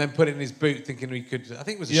over and then put it in his boot thinking he could... I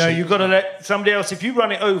think it was a sheep. Yeah, you've got to let somebody else... If you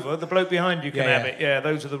run it over, the bloke behind you can have it. Yeah,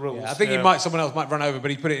 those are the rules. Yeah, I think someone else might run over, but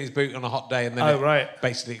he put it in his boot on a hot day and then it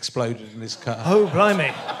basically exploded in his car. Oh,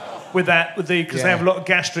 blimey. Because they have a lot of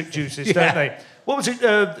gastric juices, don't they? What was it?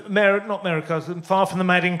 Not America, Far From the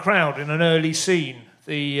Madding Crowd, in an early scene.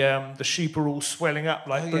 The sheep are all swelling up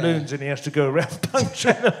like balloons, and he has to go around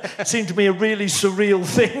puncturing them. It seemed to me a really surreal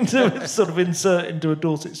thing to sort of insert into a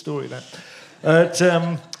Dorset story. But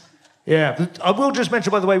I will just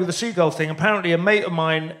mention, by the way, with the seagull thing. Apparently, a mate of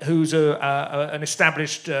mine who's an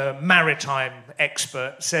established maritime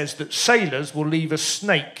expert says that sailors will leave a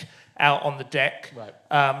snake out on the deck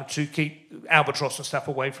to keep albatross and stuff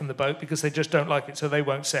away from the boat because they just don't like it, so they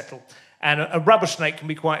won't settle. And a rubber snake can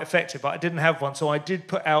be quite effective, but I didn't have one, so I did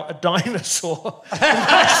put out a dinosaur on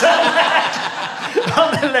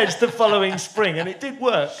the ledge the following spring, and it did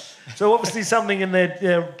work. So obviously something in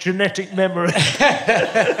their genetic memory. They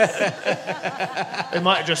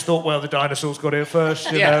might have just thought, well, the dinosaurs got here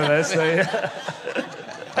first, know.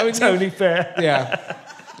 It's only fair. Yeah.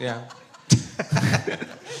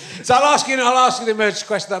 So I'll ask you the emergency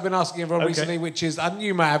question that I've been asking everyone recently, which is, and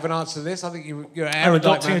you may have an answer to this. I think you're I'm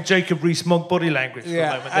adopting a Jacob Rees-Mogg body language for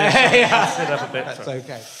a moment. Sit up a bit. That's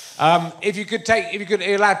okay. If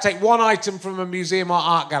you're allowed to take one item from a museum or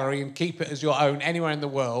art gallery and keep it as your own anywhere in the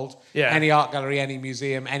world, any art gallery, any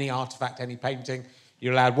museum, any artifact, any painting,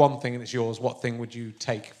 you're allowed one thing and it's yours. What thing would you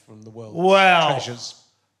take from the world's treasures?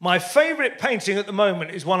 My favourite painting at the moment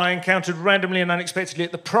is one I encountered randomly and unexpectedly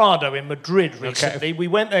at the Prado in Madrid recently. We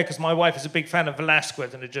went there because my wife is a big fan of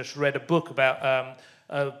Velázquez and had just read a book about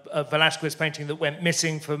a Velázquez painting that went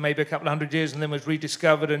missing for maybe a couple of 100 years and then was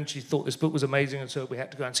rediscovered, and she thought this book was amazing, and so we had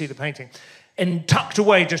to go and see the painting. And tucked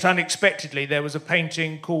away just unexpectedly, there was a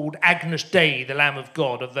painting called Agnus Dei, the Lamb of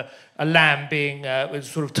God, of a lamb being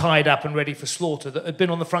was sort of tied up and ready for slaughter, that had been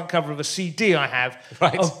on the front cover of a CD I have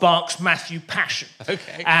of Bach's Matthew Passion.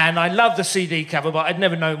 Okay. And I love the CD cover, but I'd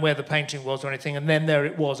never known where the painting was or anything, and then there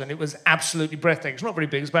it was, and it was absolutely breathtaking. It's not very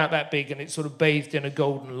big, it's about that big, and it's sort of bathed in a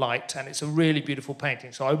golden light, and it's a really beautiful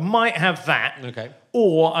painting. So I might have that. Okay.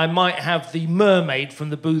 Or I might have the mermaid from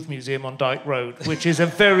the Booth Museum on Dyke Road, which is a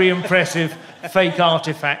very impressive fake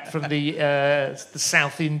artefact from the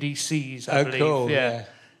South Indies Seas, I believe. Cool,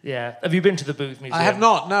 yeah. Have you been to the Booth Museum? I have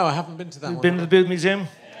not. No, I haven't been to that one. Been to the Booth Museum?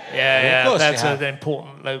 Yeah. Of course that's an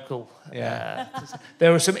important local. Yeah.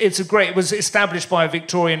 There were some. It was established by a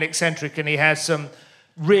Victorian eccentric, and he has some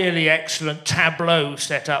really excellent tableaux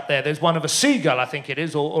set up there. There's one of a seagull, I think it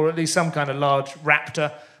is, or at least some kind of large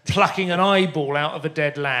raptor. plucking an eyeball out of a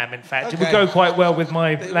dead lamb, in fact. It would go quite well with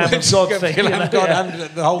my Lamb of God thing. Lamb of God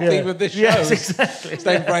and the whole theme of this show. Yes, exactly. It's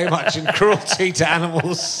very much in cruelty to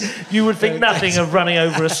animals. You would think nothing of running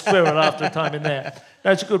over a squirrel after a time in there.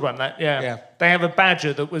 No, it's a good one, that, yeah. They have a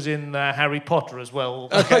badger that was in Harry Potter as well.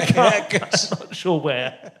 Okay, I'm not sure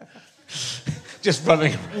where. Just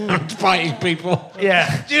running around fighting people.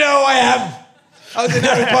 Yeah. Do you know who I am? I was in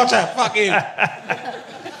Harry Potter. Fuck you.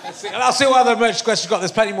 I'll see what other merch questions you've got.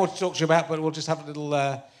 There's plenty more to talk to you about, but we'll just have a little...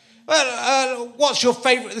 what's your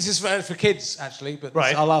favourite... This is for kids, actually, but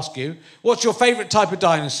I'll ask you. What's your favourite type of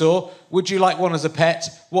dinosaur? Would you like one as a pet?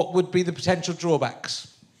 What would be the potential drawbacks?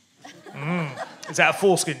 Is that a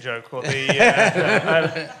foreskin joke? Or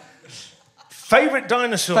the... Favourite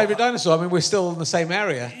dinosaur? Favourite dinosaur? I mean, we're still in the same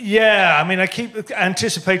area. Yeah, I mean, I keep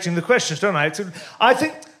anticipating the questions, don't I? I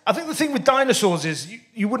think the thing with dinosaurs is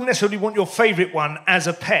you wouldn't necessarily want your favourite one as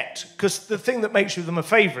a pet, because the thing that makes them a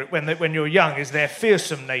favourite when you're young is their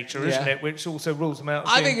fearsome nature, isn't it? Which also rules them out.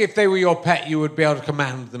 I think if they were your pet, you would be able to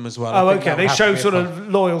command them as well. Oh, okay. They show sort of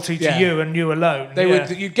loyalty to you and you alone.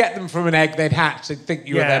 You'd get them from an egg, they'd hatch, they'd think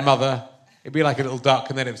you were their mother. It'd be like a little duck,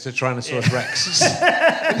 and then it was a Tyrannosaurus Rex.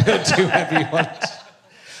 He'll do whatever you want.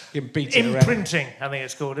 You can beat it around. Imprinting, I think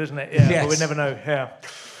it's called, isn't it? Yeah, yes. But we never know. Yeah.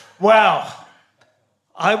 Well,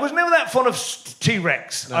 I was never that fond of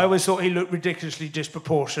T-Rex. No. I always thought he looked ridiculously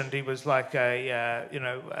disproportioned. He was like made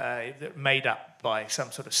up by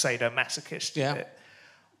some sort of sadomasochist. Yeah.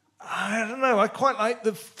 I don't know. I quite like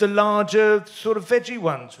the larger sort of veggie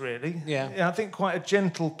ones, really. Yeah. I think quite a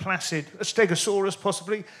gentle, placid, a Stegosaurus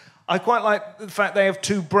possibly. I quite like the fact they have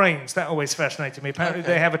two brains. That always fascinated me. Apparently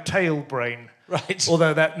they have a tail brain. Right.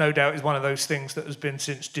 Although that, no doubt, is one of those things that has been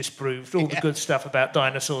since disproved. All the good stuff about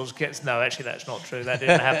dinosaurs gets... No, actually, that's not true. That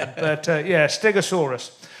didn't happen. But,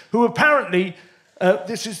 Stegosaurus, who apparently...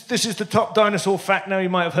 this is the top dinosaur fact. Now, you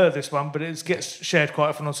might have heard this one, but it gets shared quite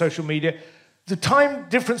often on social media. The time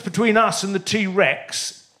difference between us and the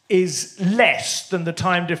T-Rex is less than the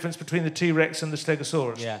time difference between the T-Rex and the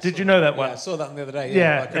Stegosaurus. Yeah, Did you know that one? Yeah, I saw that the other day.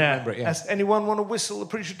 Yeah, I couldn't remember it. Yeah. Does anyone want to whistle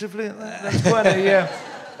appreciatively? That's quite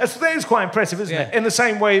that is quite impressive, isn't it? In the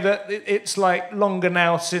same way that it's like longer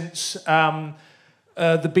now since the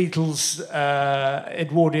Beatles'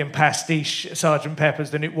 Edwardian pastiche Sgt.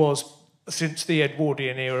 Pepper's than it was since the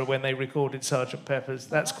Edwardian era when they recorded Sgt. Pepper's.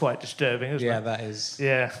 That's quite disturbing, isn't it? Yeah, that is.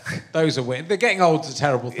 Yeah. Those are weird. They're getting old is a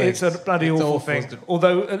terrible thing. It's a bloody awful thing.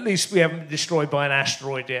 Although at least we haven't been destroyed by an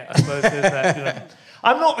asteroid yet, I suppose. There's that,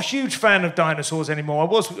 I'm not a huge fan of dinosaurs anymore. I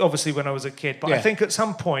was, obviously, when I was a kid. But I think at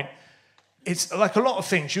some point, it's like a lot of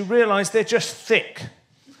things. You realise they're just thick.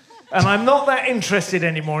 And I'm not that interested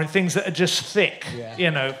anymore in things that are just thick,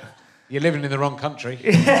 You're living in the wrong country.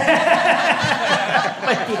 Maybe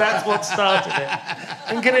that's what started it.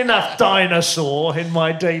 And get enough dinosaur in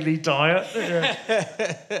my daily diet.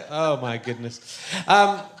 Oh, my goodness.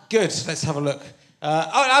 Good. Let's have a look.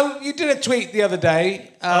 You did a tweet the other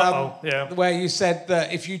day where you said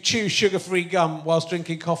that if you chew sugar-free gum whilst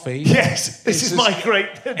drinking coffee... Yes, this is my great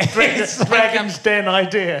Dragon's Den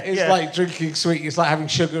idea. It's like drinking sweet. It's like having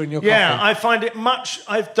sugar in your coffee. Yeah, I find it much...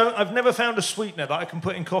 I've never found a sweetener that I can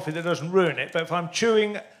put in coffee that doesn't ruin it, but if I'm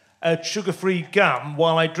chewing a sugar-free gum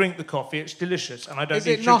while I drink the coffee, it's delicious, and I don't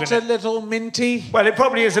need sugar in it. Is it not a little minty? Well, it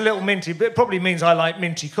probably is a little minty, but it probably means I like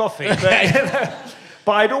minty coffee. But,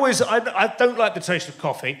 but I don't like the taste of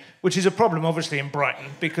coffee, which is a problem, obviously, in Brighton,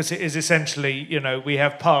 because it is essentially, we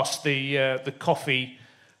have passed the coffee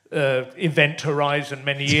event horizon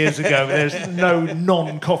many years ago. There's no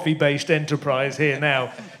non-coffee-based enterprise here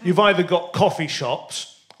now. You've either got coffee shops,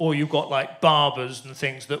 or you've got like barbers and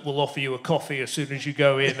things that will offer you a coffee as soon as you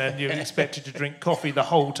go in, and you're expected to drink coffee the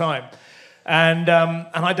whole time. And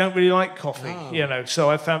I don't really like coffee, so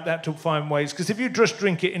I found that to find ways, because if you just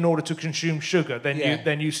drink it in order to consume sugar,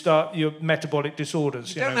 then you start your metabolic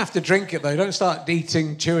disorders. You don't have to drink it though. Don't start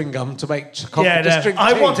eating chewing gum to make coffee. Yeah, just drink tea.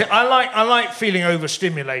 I want it. I like feeling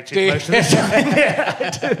overstimulated most of the time.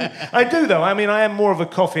 Yeah, I do though. I mean, I am more of a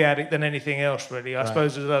coffee addict than anything else, really. I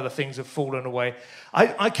suppose as other things have fallen away.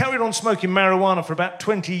 I carried on smoking marijuana for about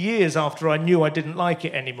 20 years after I knew I didn't like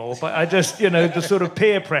it anymore. But I just, the sort of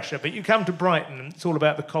peer pressure. But you come to Brighton and it's all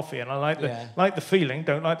about the coffee, and I like the feeling,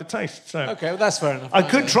 don't like the taste. So okay, well, that's fair enough. I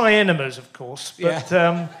could try enemas, of course, but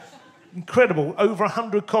incredible. Over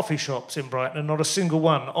 100 coffee shops in Brighton, and not a single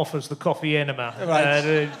one offers the coffee enema.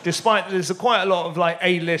 Right. Despite there's quite a lot of like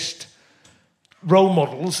A-list role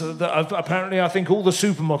models that apparently I think all the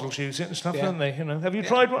supermodels use it and stuff, don't they? Have you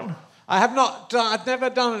tried one? I have not. I've never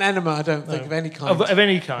done an enema. I don't think of any kind. Of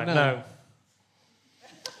any kind, no.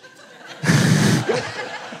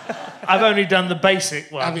 I've only done the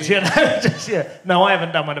basic ones. I mean, you know? Just, yeah. No, I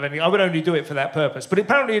haven't done one of anything. I would only do it for that purpose. But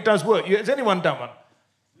apparently it does work. Has anyone done one?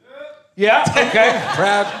 Yeah? Okay.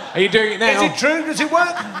 Proud. Are you doing it now? Is it true? Does it work?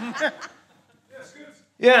 Yeah, it's good.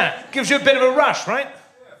 Yeah. Gives you a bit of a rush, right?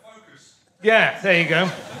 Yeah, focus. Yeah, there you go.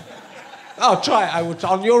 I'll try it. I will,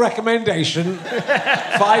 on your recommendation,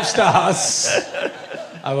 5 stars.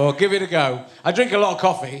 I will give it a go. I drink a lot of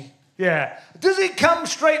coffee. Yeah. Does it come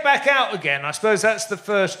straight back out again? I suppose that's the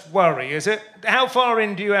first worry, is it? How far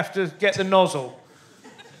in do you have to get the nozzle?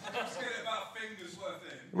 Just get it about a finger's worth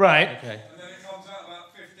in. Right. Okay. And then it comes out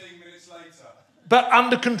about 15 minutes later. But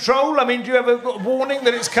under control? I mean, do you have a warning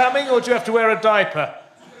that it's coming, or do you have to wear a diaper?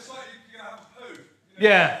 It's like you're going to have a poo.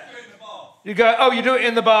 Yeah. Do it in the bath. You go, oh, you do it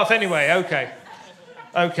in the bath anyway. Okay.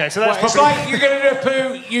 Okay, so that's It's probably... like you're going to do a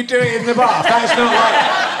poo, you do it in the bath. That's not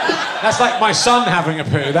like... That's like my son having a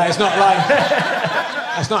poo. That is not like...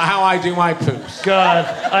 That's not how I do my poos. God,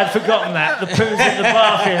 I'd forgotten that. The poos in the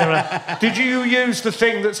bath era. Did you use the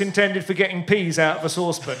thing that's intended for getting peas out of a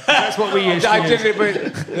saucepan? That's what we used to I use. did it,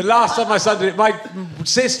 but the last time my son did it, my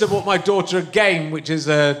sister bought my daughter a game, which is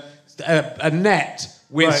a net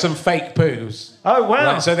with Right. some fake poos. Oh,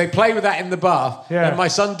 wow. Right, so they play with that in the bath, Yeah. and my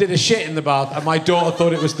son did a shit in the bath, and my daughter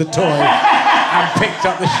thought it was the toy and picked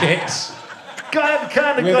up the shits. Kind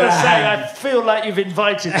of With got to her say, hand. I feel like you've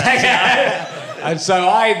invited that. And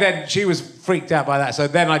so she was freaked out by that, so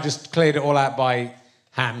then I just cleared it all out by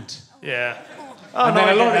hand. Yeah. Oh, And no, then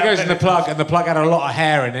I a lot of get it goes that in the benefit. plug, and the plug had a lot of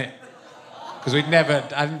hair in it, because I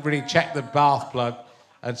didn't really check the bath plug.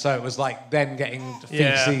 And so it was like then getting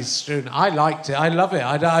Yeah. feces strewn. I liked it. I love it.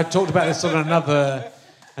 I talked about this on another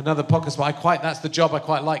podcast, but that's the job I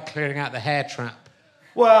quite like, clearing out the hair trap.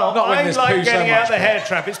 Well, Not when I there's poo like so getting much, out the but- hair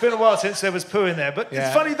trap. It's been a while since there was poo in there. But Yeah.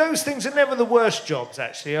 it's funny, those things are never the worst jobs,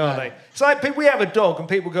 actually, are No. they? It's like we have a dog and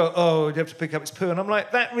people go, oh, you have to pick up its poo. And I'm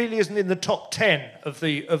like, that really isn't in the top 10 of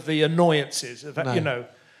the annoyances. Of, No. You know,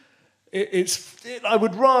 I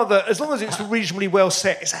would rather, as long as it's reasonably well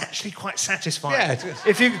set, it's actually quite satisfying. Yeah, it is.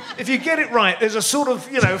 If you get it right, there's a sort of,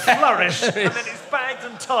 flourish, and then it's bagged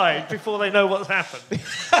and tied before they know what's happened. And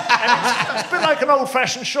it's a bit like an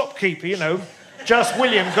old-fashioned shopkeeper, just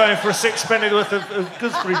William going for a 6-penny worth of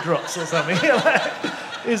gooseberry drops or something.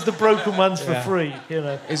 Is the broken ones for free,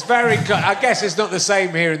 It's very. I guess it's not the same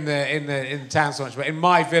here in the town so much, but in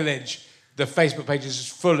my village, the Facebook page is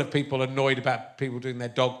just full of people annoyed about people doing their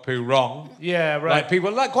dog poo wrong. Yeah, right.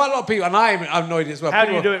 Like quite a lot of people, and I'm annoyed as well. How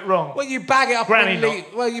do People- you do it wrong? Well, you bag it up. Granny and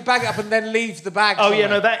then you bag it up and then leave the bag. Oh, yeah, somewhere.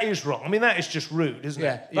 no, that is wrong. I mean, that is just rude, isn't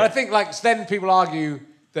Yeah, it? but I think then people argue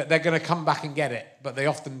that they're going to come back and get it, but they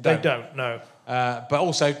often don't. They don't, no. But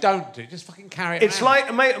also, don't do. Just fucking carry it. It's around. like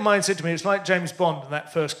a mate of mine said to me, it's like James Bond and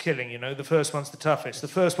that first killing, the first one's the toughest. The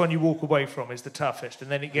first one you walk away from is the toughest, and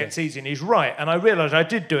then it gets easy, and he's right. And I realised I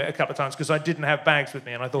did do it a couple of times because I didn't have bags with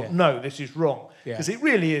me, and I thought, no, this is wrong. Yeah. Because it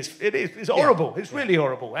really is. It's horrible. It's really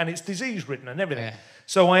horrible, and it's disease-ridden and everything. Yeah.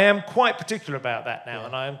 So I am quite particular about that now,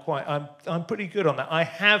 and I'm pretty good on that. I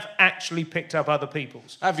have actually picked up other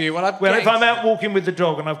people's. Have you? Well, If I'm out walking with the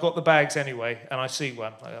dog and I've got the bags anyway, and I see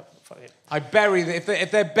one, I go, fuck it. I bury if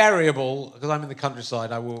they're buryable, because I'm in the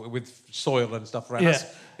countryside. I will with soil and stuff around. Yeah.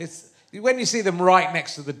 It's when you see them right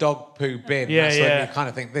next to the dog poo bin. Yeah, that's yeah. when you kind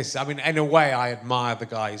of think this. I mean, in a way, I admire the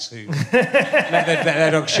guys who let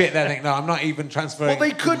their dog shit. They think, no, I'm not even transferring. What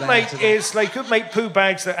they could them make to the-" is they could make poo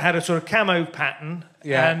bags that had a sort of camo pattern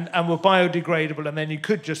and were biodegradable, and then you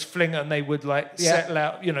could just fling it and they would settle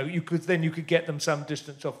out. You could get them some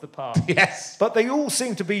distance off the path. Yes. But they all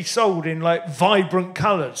seem to be sold in like vibrant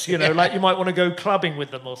colours. Like you might want to go clubbing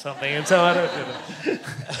with them or something. And so I don't.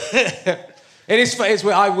 It is.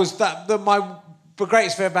 My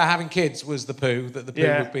greatest fear about having kids was the poo. That the poo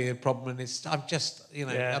would be a problem, and I'm just,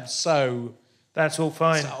 I'm so. That's all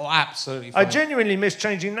fine. So absolutely I fine. genuinely miss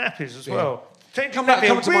changing nappies as well. Changing Come nappy,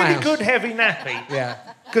 to a my really house. good heavy nappy. Yeah.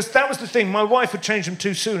 Because that was the thing. My wife would change them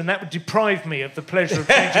too soon, and that would deprive me of the pleasure of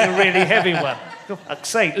changing a really heavy one. For fuck's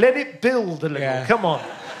sake, let it build a little. Yeah. Come on.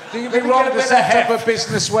 Do you Let think me wrong get a to bit of set up heft. a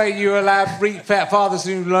business where you allow fathers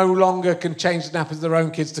who no longer can change the nappers of their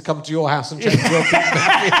own kids to come to your house and change your kids'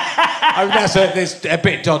 nappers? I mean, that's a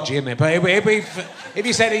bit dodgy, isn't it? But it'd be, if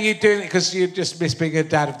you said, are you doing it because you just miss being a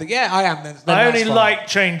dad of the... Yeah, I am. Then I only that's fine. like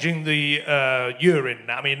changing the urine.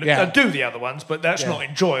 I mean, Yeah. I do the other ones, but that's Yeah. not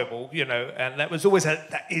enjoyable, And that was always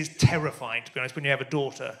that is terrifying, to be honest. When you have a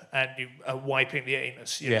daughter and you are wiping the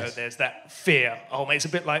anus, you know, Yes. there's that fear. Oh, mate, it's a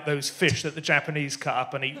bit like those fish that the Japanese cut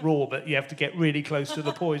up and eat raw, but you have to get really close to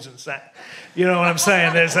the poison sac. You know what I'm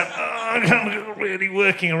saying? There's that. I'm really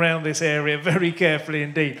working around this area very carefully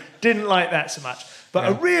indeed. Didn't like that so much. But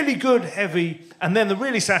a really good, heavy... And then the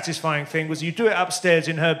really satisfying thing was you do it upstairs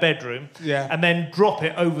in her bedroom and then drop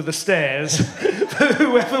it over the stairs for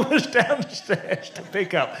whoever was downstairs to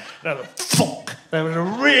pick up. Another thunk. There was a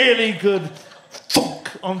really good thunk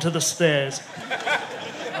onto the stairs.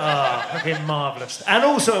 Fucking marvellous. And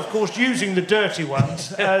also, of course, using the dirty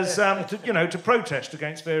ones as, to protest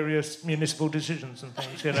against various municipal decisions and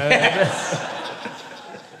things,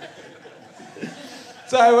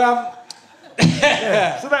 So,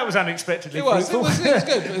 so that was unexpectedly fruitful. It was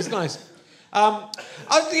good. It was nice. I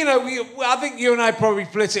think you and I probably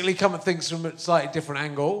politically come at things from a slightly different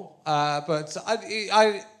angle. But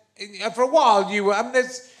I, for a while, you were.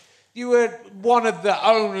 You were one of the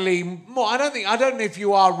only. I don't know if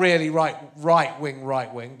you are really right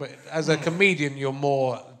wing, but as a comedian, you're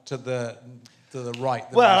more to the right.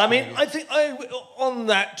 Well, I mean, I think on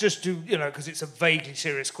that, just to because it's a vaguely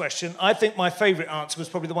serious question. I think my favourite answer was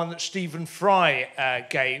probably the one that Stephen Fry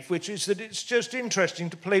gave, which is that it's just interesting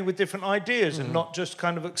to play with different ideas and not just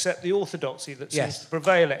kind of accept the orthodoxy that seems to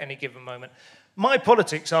prevail at any given moment. My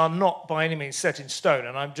politics are not by any means set in stone,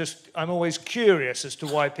 and I'm always curious as to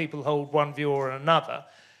why people hold one view or another.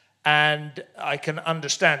 And I can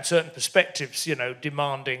understand certain perspectives,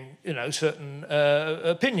 demanding, certain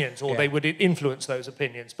opinions, or they would influence those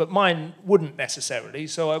opinions. But mine wouldn't necessarily.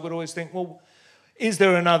 So I would always think, well, is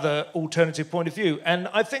there another alternative point of view? And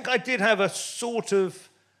I think I did have a sort of,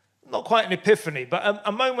 not quite an epiphany, but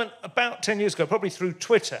a moment about 10 years ago, probably through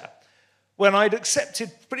Twitter, when I'd accepted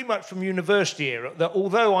pretty much from university era that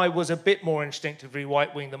although I was a bit more instinctively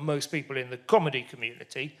right-wing than most people in the comedy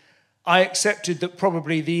community, I accepted that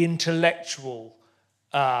probably the intellectual,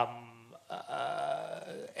 the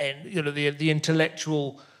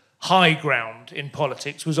intellectual high ground in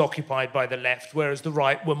politics was occupied by the left, whereas the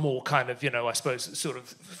right were more kind of, I suppose, sort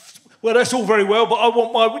of, well, that's all very well, but I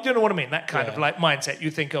want my, you know what I mean? That kind of like mindset. You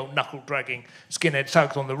think, knuckle-dragging skinhead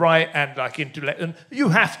thugs on the right and like intellect, and you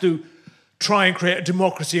have to try and create a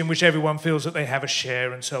democracy in which everyone feels that they have a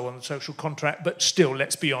share and so on, the social contract, but still,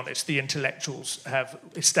 let's be honest, the intellectuals have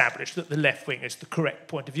established that the left wing is the correct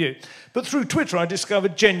point of view. But through Twitter, I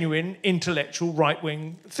discovered genuine intellectual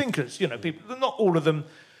right-wing thinkers, people, not all of them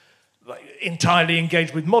like, entirely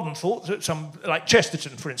engaged with modern thought, some, like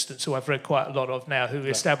Chesterton, for instance, who I've read quite a lot of now, who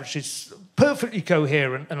establishes perfectly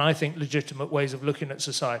coherent and I think legitimate ways of looking at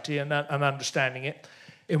society and understanding it,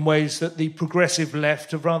 in ways that the progressive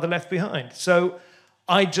left have rather left behind. So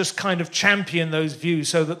I just kind of champion those views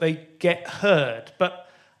so that they get heard. But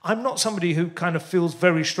I'm not somebody who kind of feels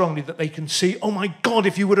very strongly that they can see, oh my God,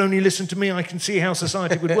 if you would only listen to me, I can see how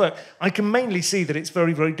society would work. I can mainly see that it's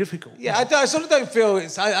very, very difficult. Yeah, I sort of don't feel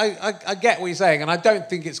it's... I get what you're saying, and I don't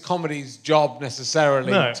think it's comedy's job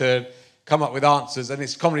necessarily to come up with answers, and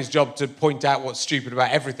it's comedy's job to point out what's stupid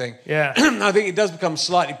about everything. Yeah. I think it does become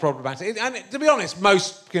slightly problematic. And to be honest,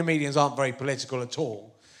 most comedians aren't very political at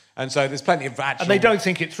all. And so there's plenty of actual... And they don't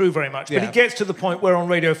think it through very much. But it gets to the point where on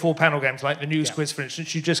Radio 4 panel games, like the News Quiz, for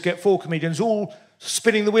instance, you just get four comedians all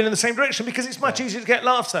spinning the wheel in the same direction because it's much easier to get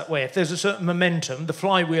laughs that way. If there's a certain momentum, the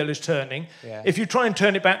flywheel is turning. Yeah. If you try and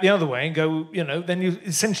turn it back the other way and go, then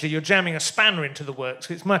you're jamming a spanner into the works.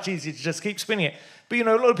 So it's much easier to just keep spinning it. But, a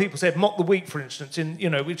lot of people said Mock the Week, for instance,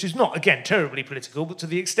 which is not, again, terribly political, but to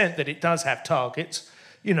the extent that it does have targets,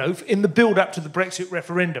 in the build-up to the Brexit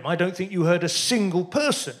referendum, I don't think you heard a single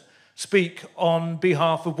person speak on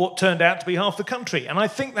behalf of what turned out to be half the country. And I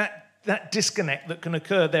think that disconnect that can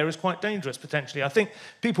occur there is quite dangerous, potentially. I think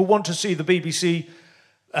people want to see the BBC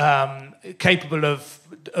capable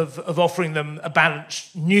of offering them a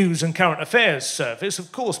balanced news and current affairs service,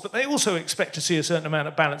 of course, but they also expect to see a certain amount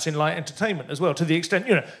of balance in light entertainment as well, to the extent,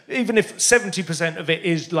 even if 70% of it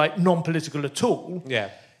is like non-political at all,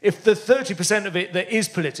 if the 30% of it that is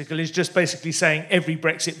political is just basically saying every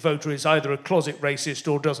Brexit voter is either a closet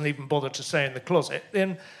racist or doesn't even bother to stay in the closet,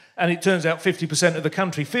 then, and it turns out 50% of the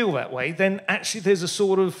country feel that way, then actually there's a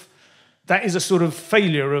sort of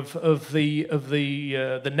failure of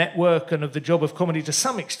the network and of the job of comedy to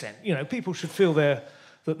some extent. People should feel that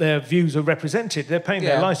their views are represented. They're paying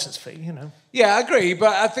their licence fee. Yeah, I agree, but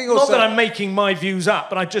I think also... Not that I'm making my views up,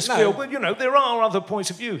 but I just feel, there are other points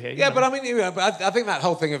of view here. But I mean, but I think that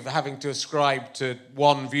whole thing of having to ascribe to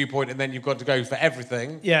one viewpoint and then you've got to go for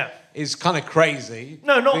everything is kind of crazy.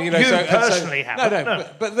 No, not personally.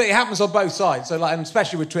 But it happens on both sides. So, and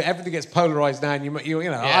especially with Twitter, everything gets polarised now. And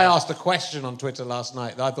I asked a question on Twitter last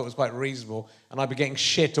night that I thought was quite reasonable, and I've been getting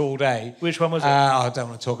shit all day. Which one was it? I don't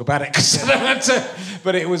want to talk about it because I don't want to.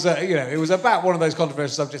 But it was, it was about one of those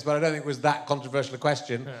controversial subjects, but I don't think it was that controversial a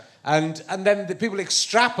question. Yeah. And then the people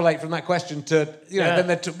extrapolate from that question to,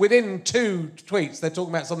 then within two tweets, they're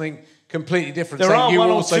talking about something completely different. There saying are you one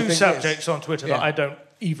or also two think subjects this. on Twitter that I don't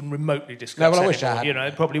even remotely discuss. No, well, I wish I anymore. had. You know,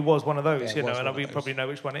 it probably was one of those. Yeah, and we probably know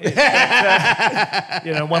which one it is. But,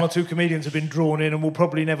 you know, one or two comedians have been drawn in and will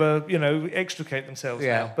probably never, extricate themselves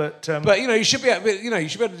now. But you should be able, you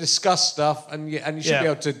should be able to discuss stuff, and you should be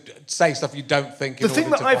able to say stuff you don't think. The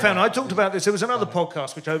thing that I found, I talked about this. There was another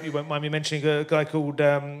podcast which I hope you won't mind me mentioning. A guy called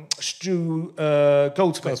Stu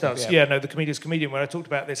Goldsmith does. The comedian's comedian, where I talked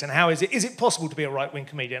about this and how is it possible to be a right-wing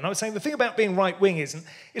comedian? And I was saying the thing about being right-wing isn't.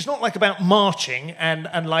 It's not like about marching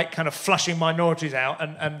and like kind of flushing minorities out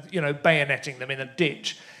and bayoneting them in a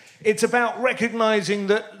ditch. It's about recognising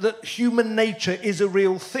that human nature is a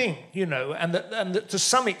real thing, and that to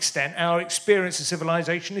some extent our experience of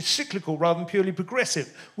civilization is cyclical rather than purely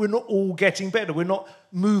progressive. We're not all getting better. We're not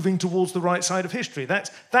moving towards the right side of history.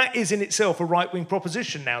 That is in itself a right-wing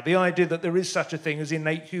proposition now, the idea that there is such a thing as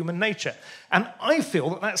innate human nature. And I feel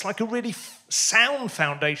that that's like a really sound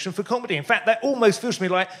foundation for comedy. In fact, that almost feels to me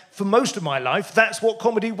like, for most of my life, that's what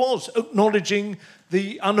comedy was, acknowledging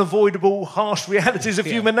the unavoidable, harsh realities of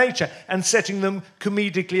human nature and setting them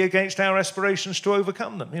comedically against our aspirations to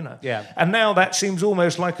overcome them, Yeah. And now that seems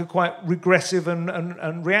almost like a quite regressive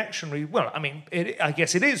and reactionary. Well, I mean, I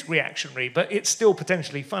guess it is reactionary, but it's still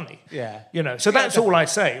potentially funny. Yeah. So that's all I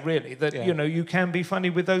say, really, that, you can be funny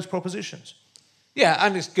with those propositions. Yeah,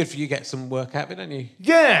 and it's good for you to get some work out of it, don't you?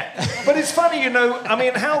 Yeah, but it's funny,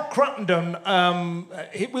 Hal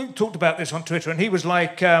Cruttendon, we talked about this on Twitter, and he was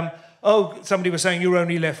like, somebody was saying you're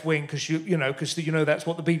only left wing because that's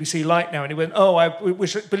what the BBC like now, and he went,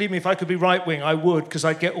 believe me, if I could be right wing, I would, because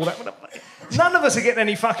I'd get all that. None of us are getting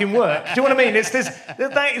any fucking work. Do you know what I mean?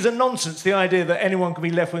 That is a nonsense, the idea that anyone can be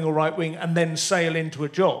left wing or right wing and then sail into a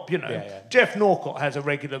job, Jeff Norcott has a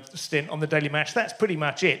regular stint on the Daily Match. That's pretty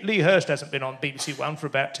much it. Lee Hurst hasn't been on BBC One for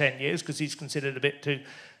about 10 years because he's considered a bit too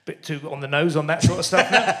on the nose on that sort of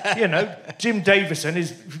stuff now. Jim Davison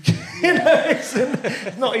is,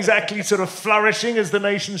 it's not exactly sort of flourishing as the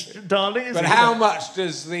nation's darling, is but it? how much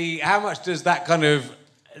does that kind of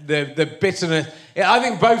the bitterness? I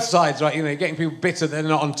think both sides, right? Getting people bitter that they're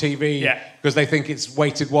not on TV because they think it's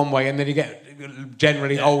weighted one way, and then you get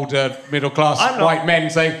generally older middle class white men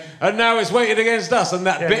saying, "And now it's weighted against us," and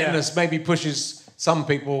that bitterness maybe pushes some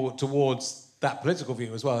people towards that political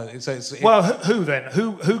view as well. Who then?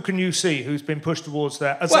 Who can you see who's been pushed towards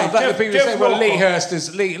that? Lee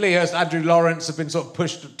Hurst, Andrew Lawrence have been sort of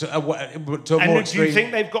pushed to a more extreme. And do you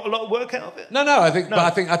think they've got a lot of work out of it? No. I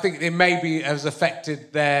think it maybe has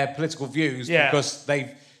affected their political views because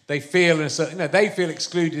they feel they feel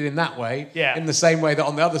excluded in that way. Yeah. In the same way that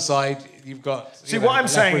on the other side you've got. See, what I'm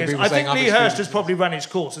saying is, I think Lee Hurst has probably run his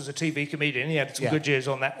course as a TV comedian. He had some good years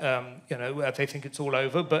on that. They think it's all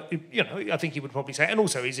over, but I think he would probably say, and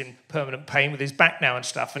also he's in permanent pain with his back now and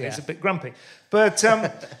stuff, and he's a bit grumpy. But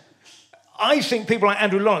I think people like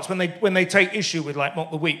Andrew Lawrence, when they take issue with like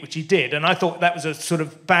Mock the Week, which he did, and I thought that was a sort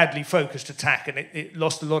of badly focused attack, and it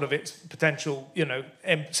lost a lot of its potential,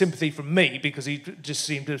 sympathy from me because he just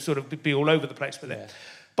seemed to sort of be all over the place with it.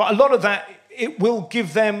 But a lot of that, it will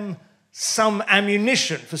give them some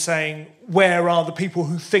ammunition for saying, where are the people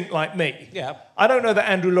who think like me? Yeah. I don't know that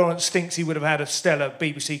Andrew Lawrence thinks he would have had a stellar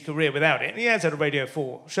BBC career without it. And he has had a Radio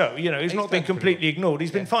 4 show. He's not been completely ignored.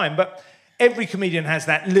 He's been fine. But every comedian has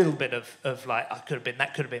that little bit of like, that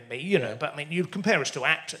could have been me, But I mean, you compare us to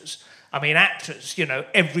actors. I mean, actors,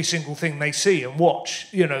 every single thing they see and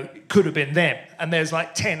watch, could have been them. And there's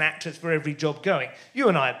like 10 actors for every job going. You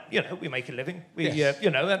and I, we make a living.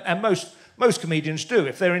 And most comedians do.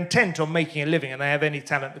 If they're intent on making a living and they have any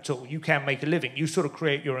talent at all, you can make a living. You sort of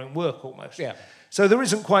create your own work almost. Yeah. So there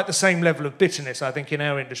isn't quite the same level of bitterness, I think, in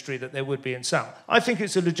our industry that there would be in some. I think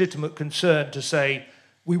it's a legitimate concern to say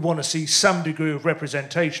we want to see some degree of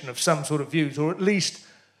representation of some sort of views, or at least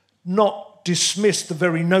not dismiss the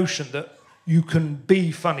very notion that you can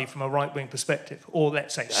be funny from a right-wing perspective, or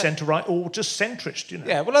let's say centre-right, or just centrist.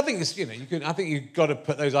 Yeah, well, I think it's I think you've got to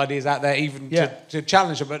put those ideas out there, even to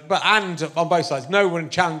challenge them. But on both sides, no one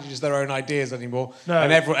challenges their own ideas anymore,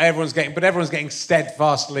 and everyone's getting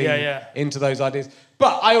steadfastly into those ideas.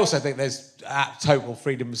 But I also think there's total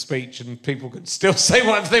freedom of speech, and people can still say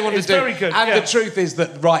whatever they want to do. Very good. And the truth is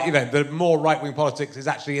that the more right-wing politics is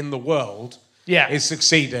actually in the world. Is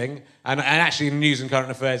succeeding, and actually in news and current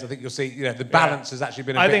affairs, I think you'll see, the balance has actually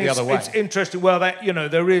been a bit the other way. It's interesting. Well, that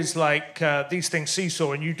there is like these things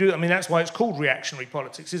seesaw, and that's why it's called reactionary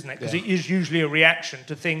politics, isn't it? Because it is usually a reaction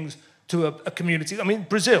to things, to a community. I mean,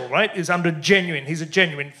 Brazil, right, is he's a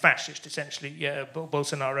genuine fascist, essentially,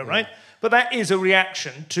 Bolsonaro, right? But that is a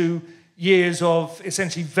reaction to years of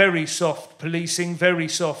essentially very soft policing, very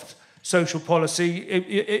soft social policy,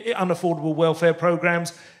 unaffordable welfare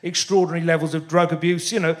programs, extraordinary levels of drug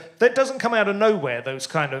abuse. You know, that doesn't come out of nowhere, those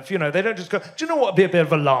kind of, you know, they don't just go, do you know what would be a bit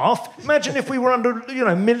of a laugh? Imagine if we were under, you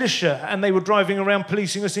know, militia and they were driving around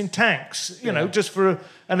policing us in tanks, you know, just for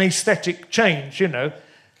an aesthetic change, you know.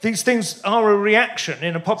 These things are a reaction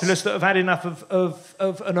in a populace that have had enough of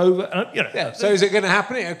an over, you know. Yeah, so is it going to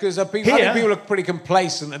happen? Because I think people are pretty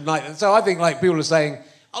complacent at night. So I think, like, people are saying,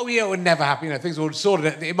 oh, yeah, it would never happen. You know, things will sort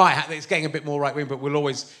of... It might happen. It's getting a bit more right-wing, but we'll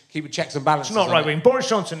always keep checks and balances. It's not right-wing. Boris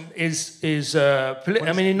Johnson is I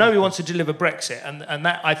mean, he knows he wants to deliver Brexit, and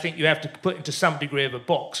that, I think, you have to put into some degree of a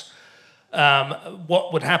box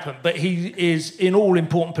what would happen. But he is, in all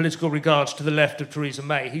important political regards, to the left of Theresa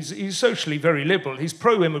May. He's socially very liberal. He's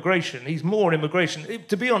pro-immigration. He's more immigration.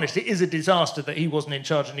 To be honest, it is a disaster that he wasn't in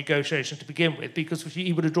charge of negotiations to begin with, because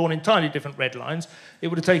he would have drawn entirely different red lines. It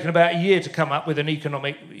would have taken about a year to come up with an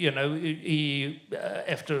economic, you know, EU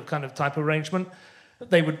EFTA kind of type arrangement.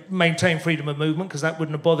 They would maintain freedom of movement because that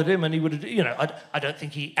wouldn't have bothered him, and he would have, you know, I don't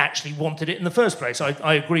think he actually wanted it in the first place.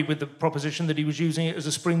 I agree with the proposition that he was using it as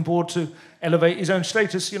a springboard to elevate his own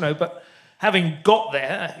status, you know, but having got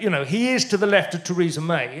there, you know, he is to the left of Theresa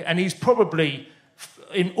May, and he's probably,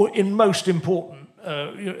 in most important,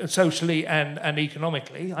 socially and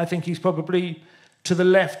economically, I think he's probably to the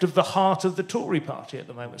left of the heart of the Tory party at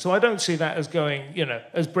the moment. So I don't see that as going, you know,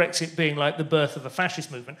 as Brexit being like the birth of a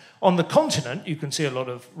fascist movement. On the continent, you can see a lot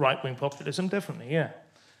of right-wing populism, definitely, yeah.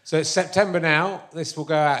 So it's September now. This will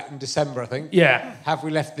go out in December, I think. Yeah. Have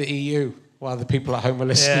we left the EU while the people at home are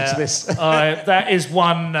listening to this? That is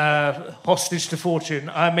one hostage to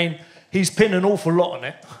fortune. I mean, he's pinned an awful lot on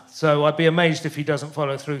it, so I'd be amazed if he doesn't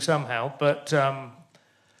follow through somehow, but...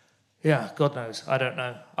 yeah, God knows. I don't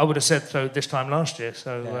know. I would have said so this time last year.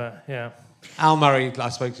 So yeah. Al Murray, I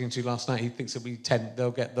spoke to last night. He thinks it'll be 10.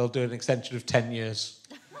 They'll do an extension of 10 years.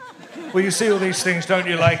 Well, you see all these things, don't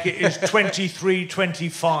you? Like it is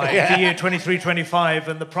 23-25, the year 23-25,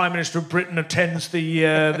 and the Prime Minister of Britain attends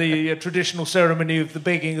the traditional ceremony of the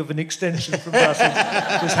begging of an extension from Brussels.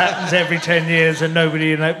 This happens every 10 years, and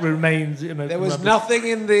nobody remains. You know, there was nothing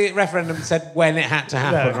in the referendum that said when it had to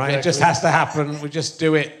happen, right? Exactly. It just has to happen. We just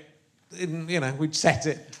do it. You know, we'd set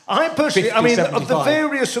it. I personally, 50, I mean, 75. of the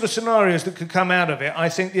various sort of scenarios that could come out of it, I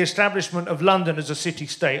think the establishment of London as a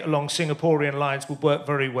city-state along Singaporean lines would work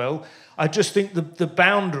very well. I just think the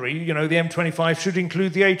boundary, you know, the M25 should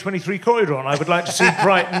include the A23 corridor, and I would like to see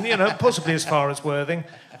Brighton, you know, possibly as far as Worthing.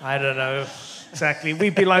 I don't know exactly.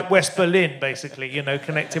 We'd be like West Berlin, basically, you know,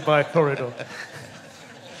 connected by a corridor.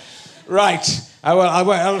 Right.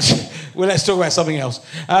 Well, let's talk about something else.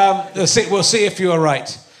 We'll see if you are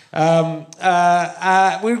right. We're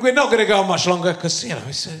not going to go on much longer because, you know,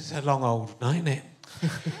 it's a long old night, isn't it?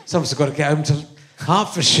 Someone's got to get home to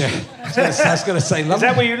Hertfordshire. I was going to say London. Is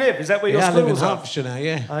that where you live? Is that where your schools are? I live in Hertfordshire now,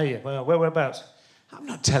 yeah. Oh, yeah. Well, whereabouts? I'm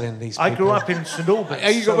not telling these people. I grew up in St Albans.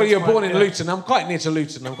 You were born in Luton. I'm quite near to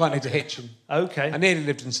Luton. I'm quite near to Hitchin. Okay. I nearly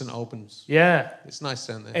lived in St Albans. Yeah. It's nice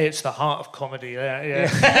down there. It's the heart of comedy, yeah.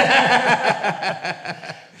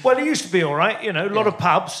 Well, it used to be all right, you know, a lot of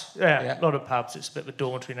pubs. Yeah, a lot of pubs. It's a bit of a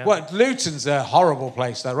dormitory now. Well, Luton's a horrible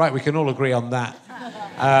place, though, right? We can all agree on that.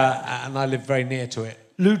 And I live very near to it.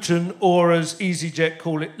 Luton, or as EasyJet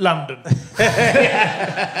call it, London.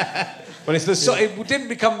 Well, it didn't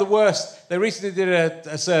become the worst. They recently did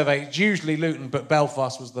a survey. It's usually Luton, but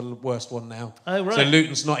Belfast was the worst one now. Oh, right. So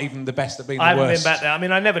Luton's not even the best at being the worst. I haven't been back there. I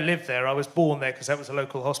mean, I never lived there. I was born there because that was a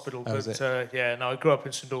local hospital. Oh, but I grew up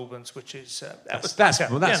in St Albans, which is... that's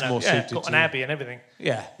more suited to you. Got an abbey and everything.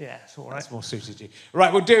 Yeah. Yeah, it's all right. That's more suited to you.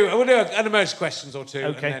 Right, we'll do an emergency questions or two,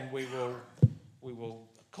 okay. And then we will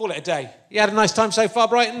call it a day. You had a nice time so far,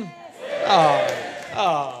 Brighton?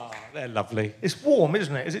 Oh, they're lovely. It's warm,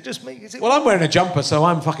 isn't it? Is it just me? Well, I'm wearing a jumper, so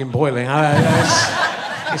I'm fucking boiling.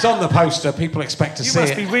 It's on the poster. People expect to see it. You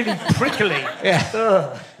must be really prickly. Yeah.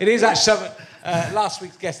 Ugh. It is actually... last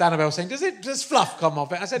week's guest, Annabelle, was saying, does fluff come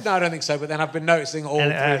off it? I said, no, I don't think so, but then I've been noticing all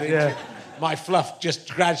through my fluff just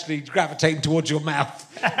gradually gravitating towards your mouth.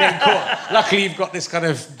 Getting caught. Luckily, you've got this kind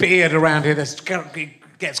of beard around here that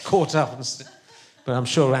gets caught up. But I'm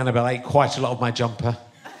sure Annabelle ate quite a lot of my jumper.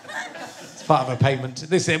 It's part of a payment.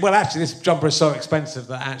 This jumper is so expensive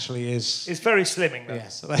that actually is... It's very slimming, though.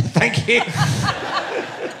 Yes, thank you.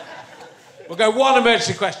 We'll go one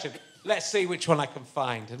emergency question. Let's see which one I can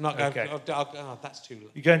find. I'm not going... Okay. Oh, that's too...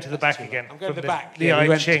 You're going to the back again. I'm going to the back. The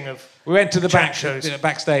I Ching of... We went to the back shows.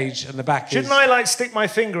 Backstage, and the back Shouldn't I, stick my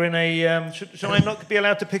finger in a... should I not be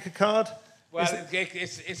allowed to pick a card? Well,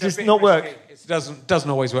 it's does a bit not work. Risky. It doesn't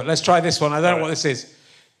always work. Let's try this one. I don't know what this is.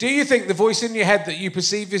 Do you think the voice in your head that you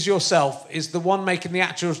perceive as yourself is the one making the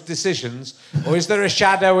actual decisions, or is there a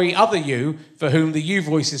shadowy other you for whom the you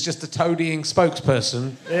voice is just a toadying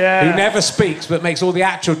spokesperson who never speaks but makes all the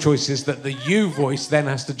actual choices that the you voice then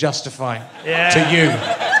has to justify to you?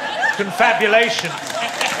 Confabulation.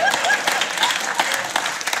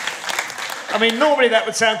 I mean, normally that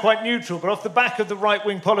would sound quite neutral, but off the back of the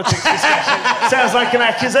right-wing politics discussion, it sounds like an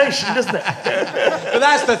accusation, doesn't it? But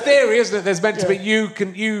that's the theory, isn't it? There's meant to be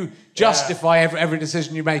you justify every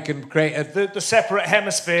decision you make and create the separate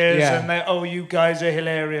hemispheres and you guys are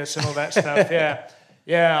hilarious and all that stuff.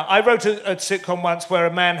 Yeah, I wrote a sitcom once where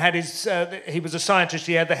a man had he was a scientist,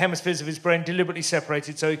 he had the hemispheres of his brain deliberately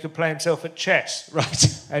separated so he could play himself at chess. Right.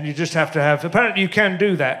 And you just have to apparently you can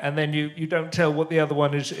do that, and then you don't tell what the other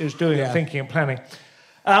one is doing and thinking and planning.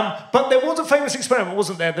 But there was a famous experiment,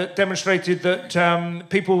 wasn't there, that demonstrated that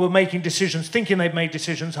people were making decisions, thinking they'd made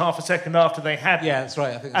decisions half a second after they had. Yeah, that's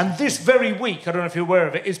right. I think and this very week, I don't know if you're aware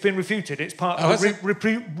of it, it's been refuted. It's part of the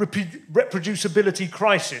reproducibility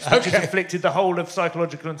crisis, which has afflicted the whole of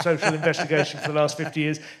psychological and social investigation for the last 50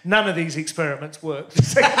 years. None of these experiments work the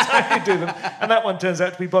second time you do them, and that one turns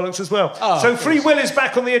out to be bollocks as well. So free will is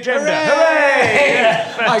back on the agenda. Hooray!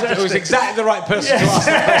 Yeah, I was exactly the right person to ask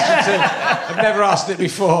that question to. I've never asked it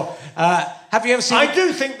before. Have you ever seen... I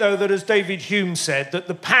do think, though, that as David Hume said, that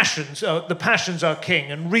the passions are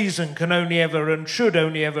king, and reason can only ever and should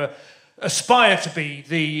only ever aspire to be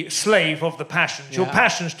the slave of the passions. Yeah. Your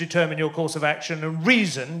passions determine your course of action, and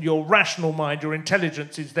reason, your rational mind, your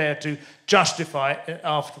intelligence is there to justify it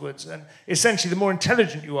afterwards. And essentially, the more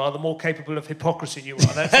intelligent you are, the more capable of hypocrisy you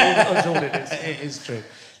are. That's all it is. It is true.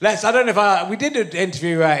 I don't know if we did an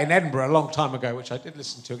interview in Edinburgh a long time ago, which I did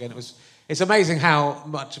listen to again. It's amazing how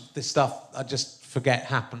much of this stuff I just forget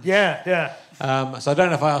happened. Yeah. So I don't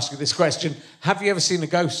know if I ask you this question. Have you ever seen a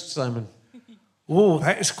ghost, Simon? Oh,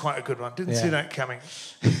 that is quite a good one. Didn't see that coming.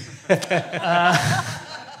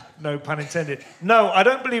 No pun intended. No, I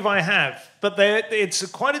don't believe I have. But it's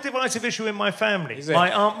quite a divisive issue in my family.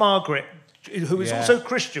 My Aunt Margaret, who is also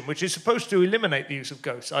Christian, which is supposed to eliminate the use of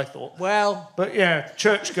ghosts, I thought. Well... But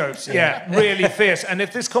church ghosts, really fierce. And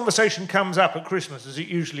if this conversation comes up at Christmas, as it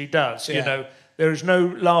usually does, you know, there is no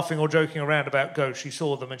laughing or joking around about ghosts. She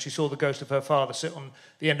saw them, and she saw the ghost of her father sit on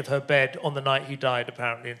the end of her bed on the night he died,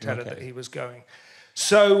 apparently, and tell her that he was going.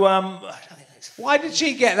 So, I don't think it's... Why did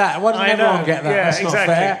she get that? Why did everyone get that? Yeah, that's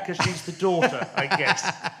exactly, not fair. because she's the daughter, I guess.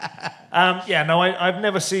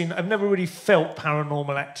 I've never really felt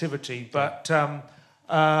paranormal activity, but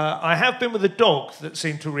I have been with a dog that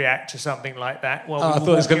seemed to react to something like that. Well, I thought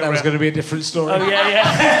that was going to be a different story. Oh,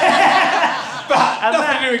 yeah. But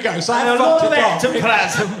nothing to do with ghosts. A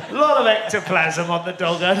lot of ectoplasm on the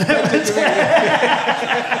dog.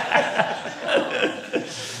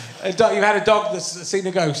 You've had a dog that's seen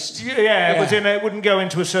a ghost? Yeah, it wouldn't go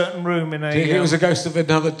into a certain room in a... Do you think it was a ghost of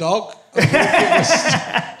another dog? Do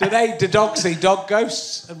dogs see dog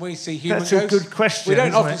ghosts and we see human ghosts? That's a good question. We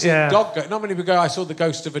don't often see dog ghosts. Not many people go, I saw the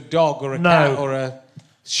ghost of a dog or a cat or a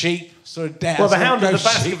sheep. Sort of death. Well, the Hound of the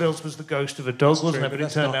Baskervilles was the ghost of a dog, wasn't it? But it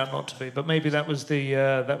turned out not to be. But maybe that was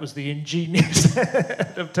the ingenious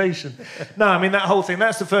adaptation. No, I mean that whole thing.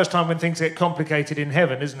 That's the first time when things get complicated in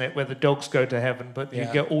heaven, isn't it? Where the dogs go to heaven, but you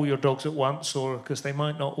get all your dogs at once, or because they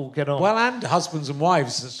might not all get on. Well, and husbands and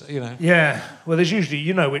wives, you know. Yeah. Well, there's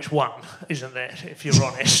usually which one, isn't there? If you're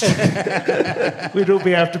honest, we'd all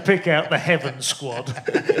be able to pick out the heaven squad.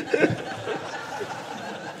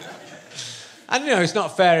 And, it's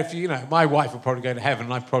not fair if, my wife will probably go to heaven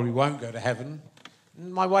and I probably won't go to heaven.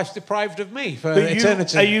 My wife's deprived of me for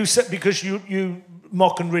eternity. Are you because you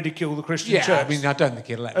mock and ridicule the Christian church? Yeah, I mean, I don't think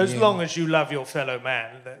he'll let me As long as you love your fellow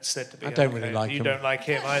man, that's said to be I don't really like him. You don't like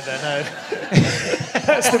him either, no.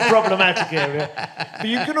 That's the problematic area. But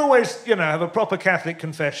you can always, have a proper Catholic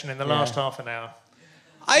confession in the last half an hour.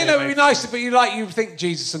 It'd be nice, but you think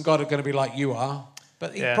Jesus and God are going to be like you are.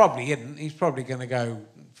 But he probably isn't. He's probably going to go...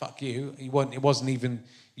 Fuck you. It wasn't even...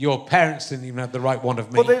 Your parents didn't even have the right one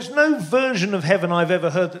of me. Well, there's no version of heaven I've ever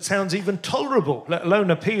heard that sounds even tolerable, let alone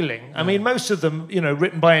appealing. I mean, most of them,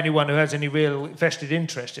 written by anyone who has any real vested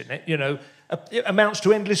interest in it, it amounts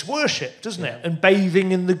to endless worship, doesn't it? And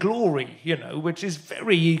bathing in the glory, which is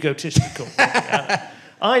very egotistical.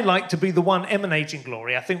 I like to be the one emanating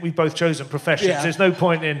glory. I think we've both chosen professions. Yeah. There's no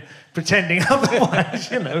point in pretending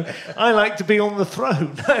otherwise, I like to be on the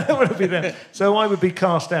throne. I don't want to be there. So I would be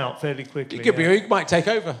cast out fairly quickly. You could be, you might take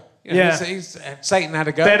over. Satan had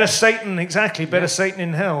a go. Better Satan, exactly. Better Satan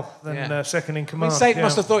in hell than second in command. Satan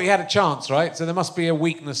must have thought he had a chance, right? So there must be a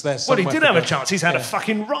weakness there somewhere. Well, he did have a chance. He's had a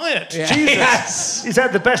fucking riot. Yeah. Jesus. He's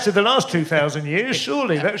had the best of the last 2,000 years.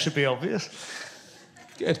 Surely that should be obvious.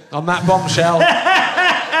 Good. On that bombshell.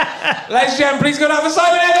 Ladies and gentlemen, please go down for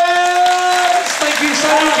Simon Evans! Thank you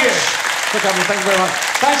so much for coming. Thank you very much.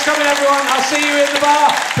 Thanks for coming, everyone. I'll see you in the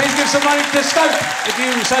bar. Please give some money to Stoke if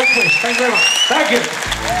you so wish. Thank you very much. Thank you.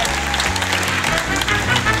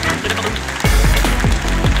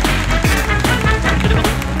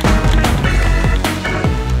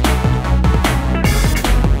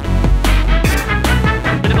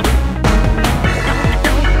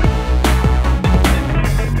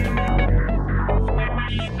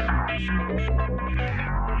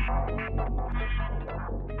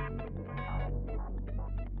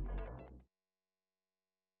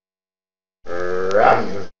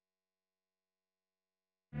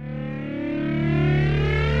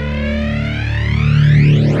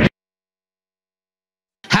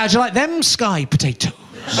 How'd you like them sky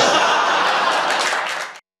potatoes?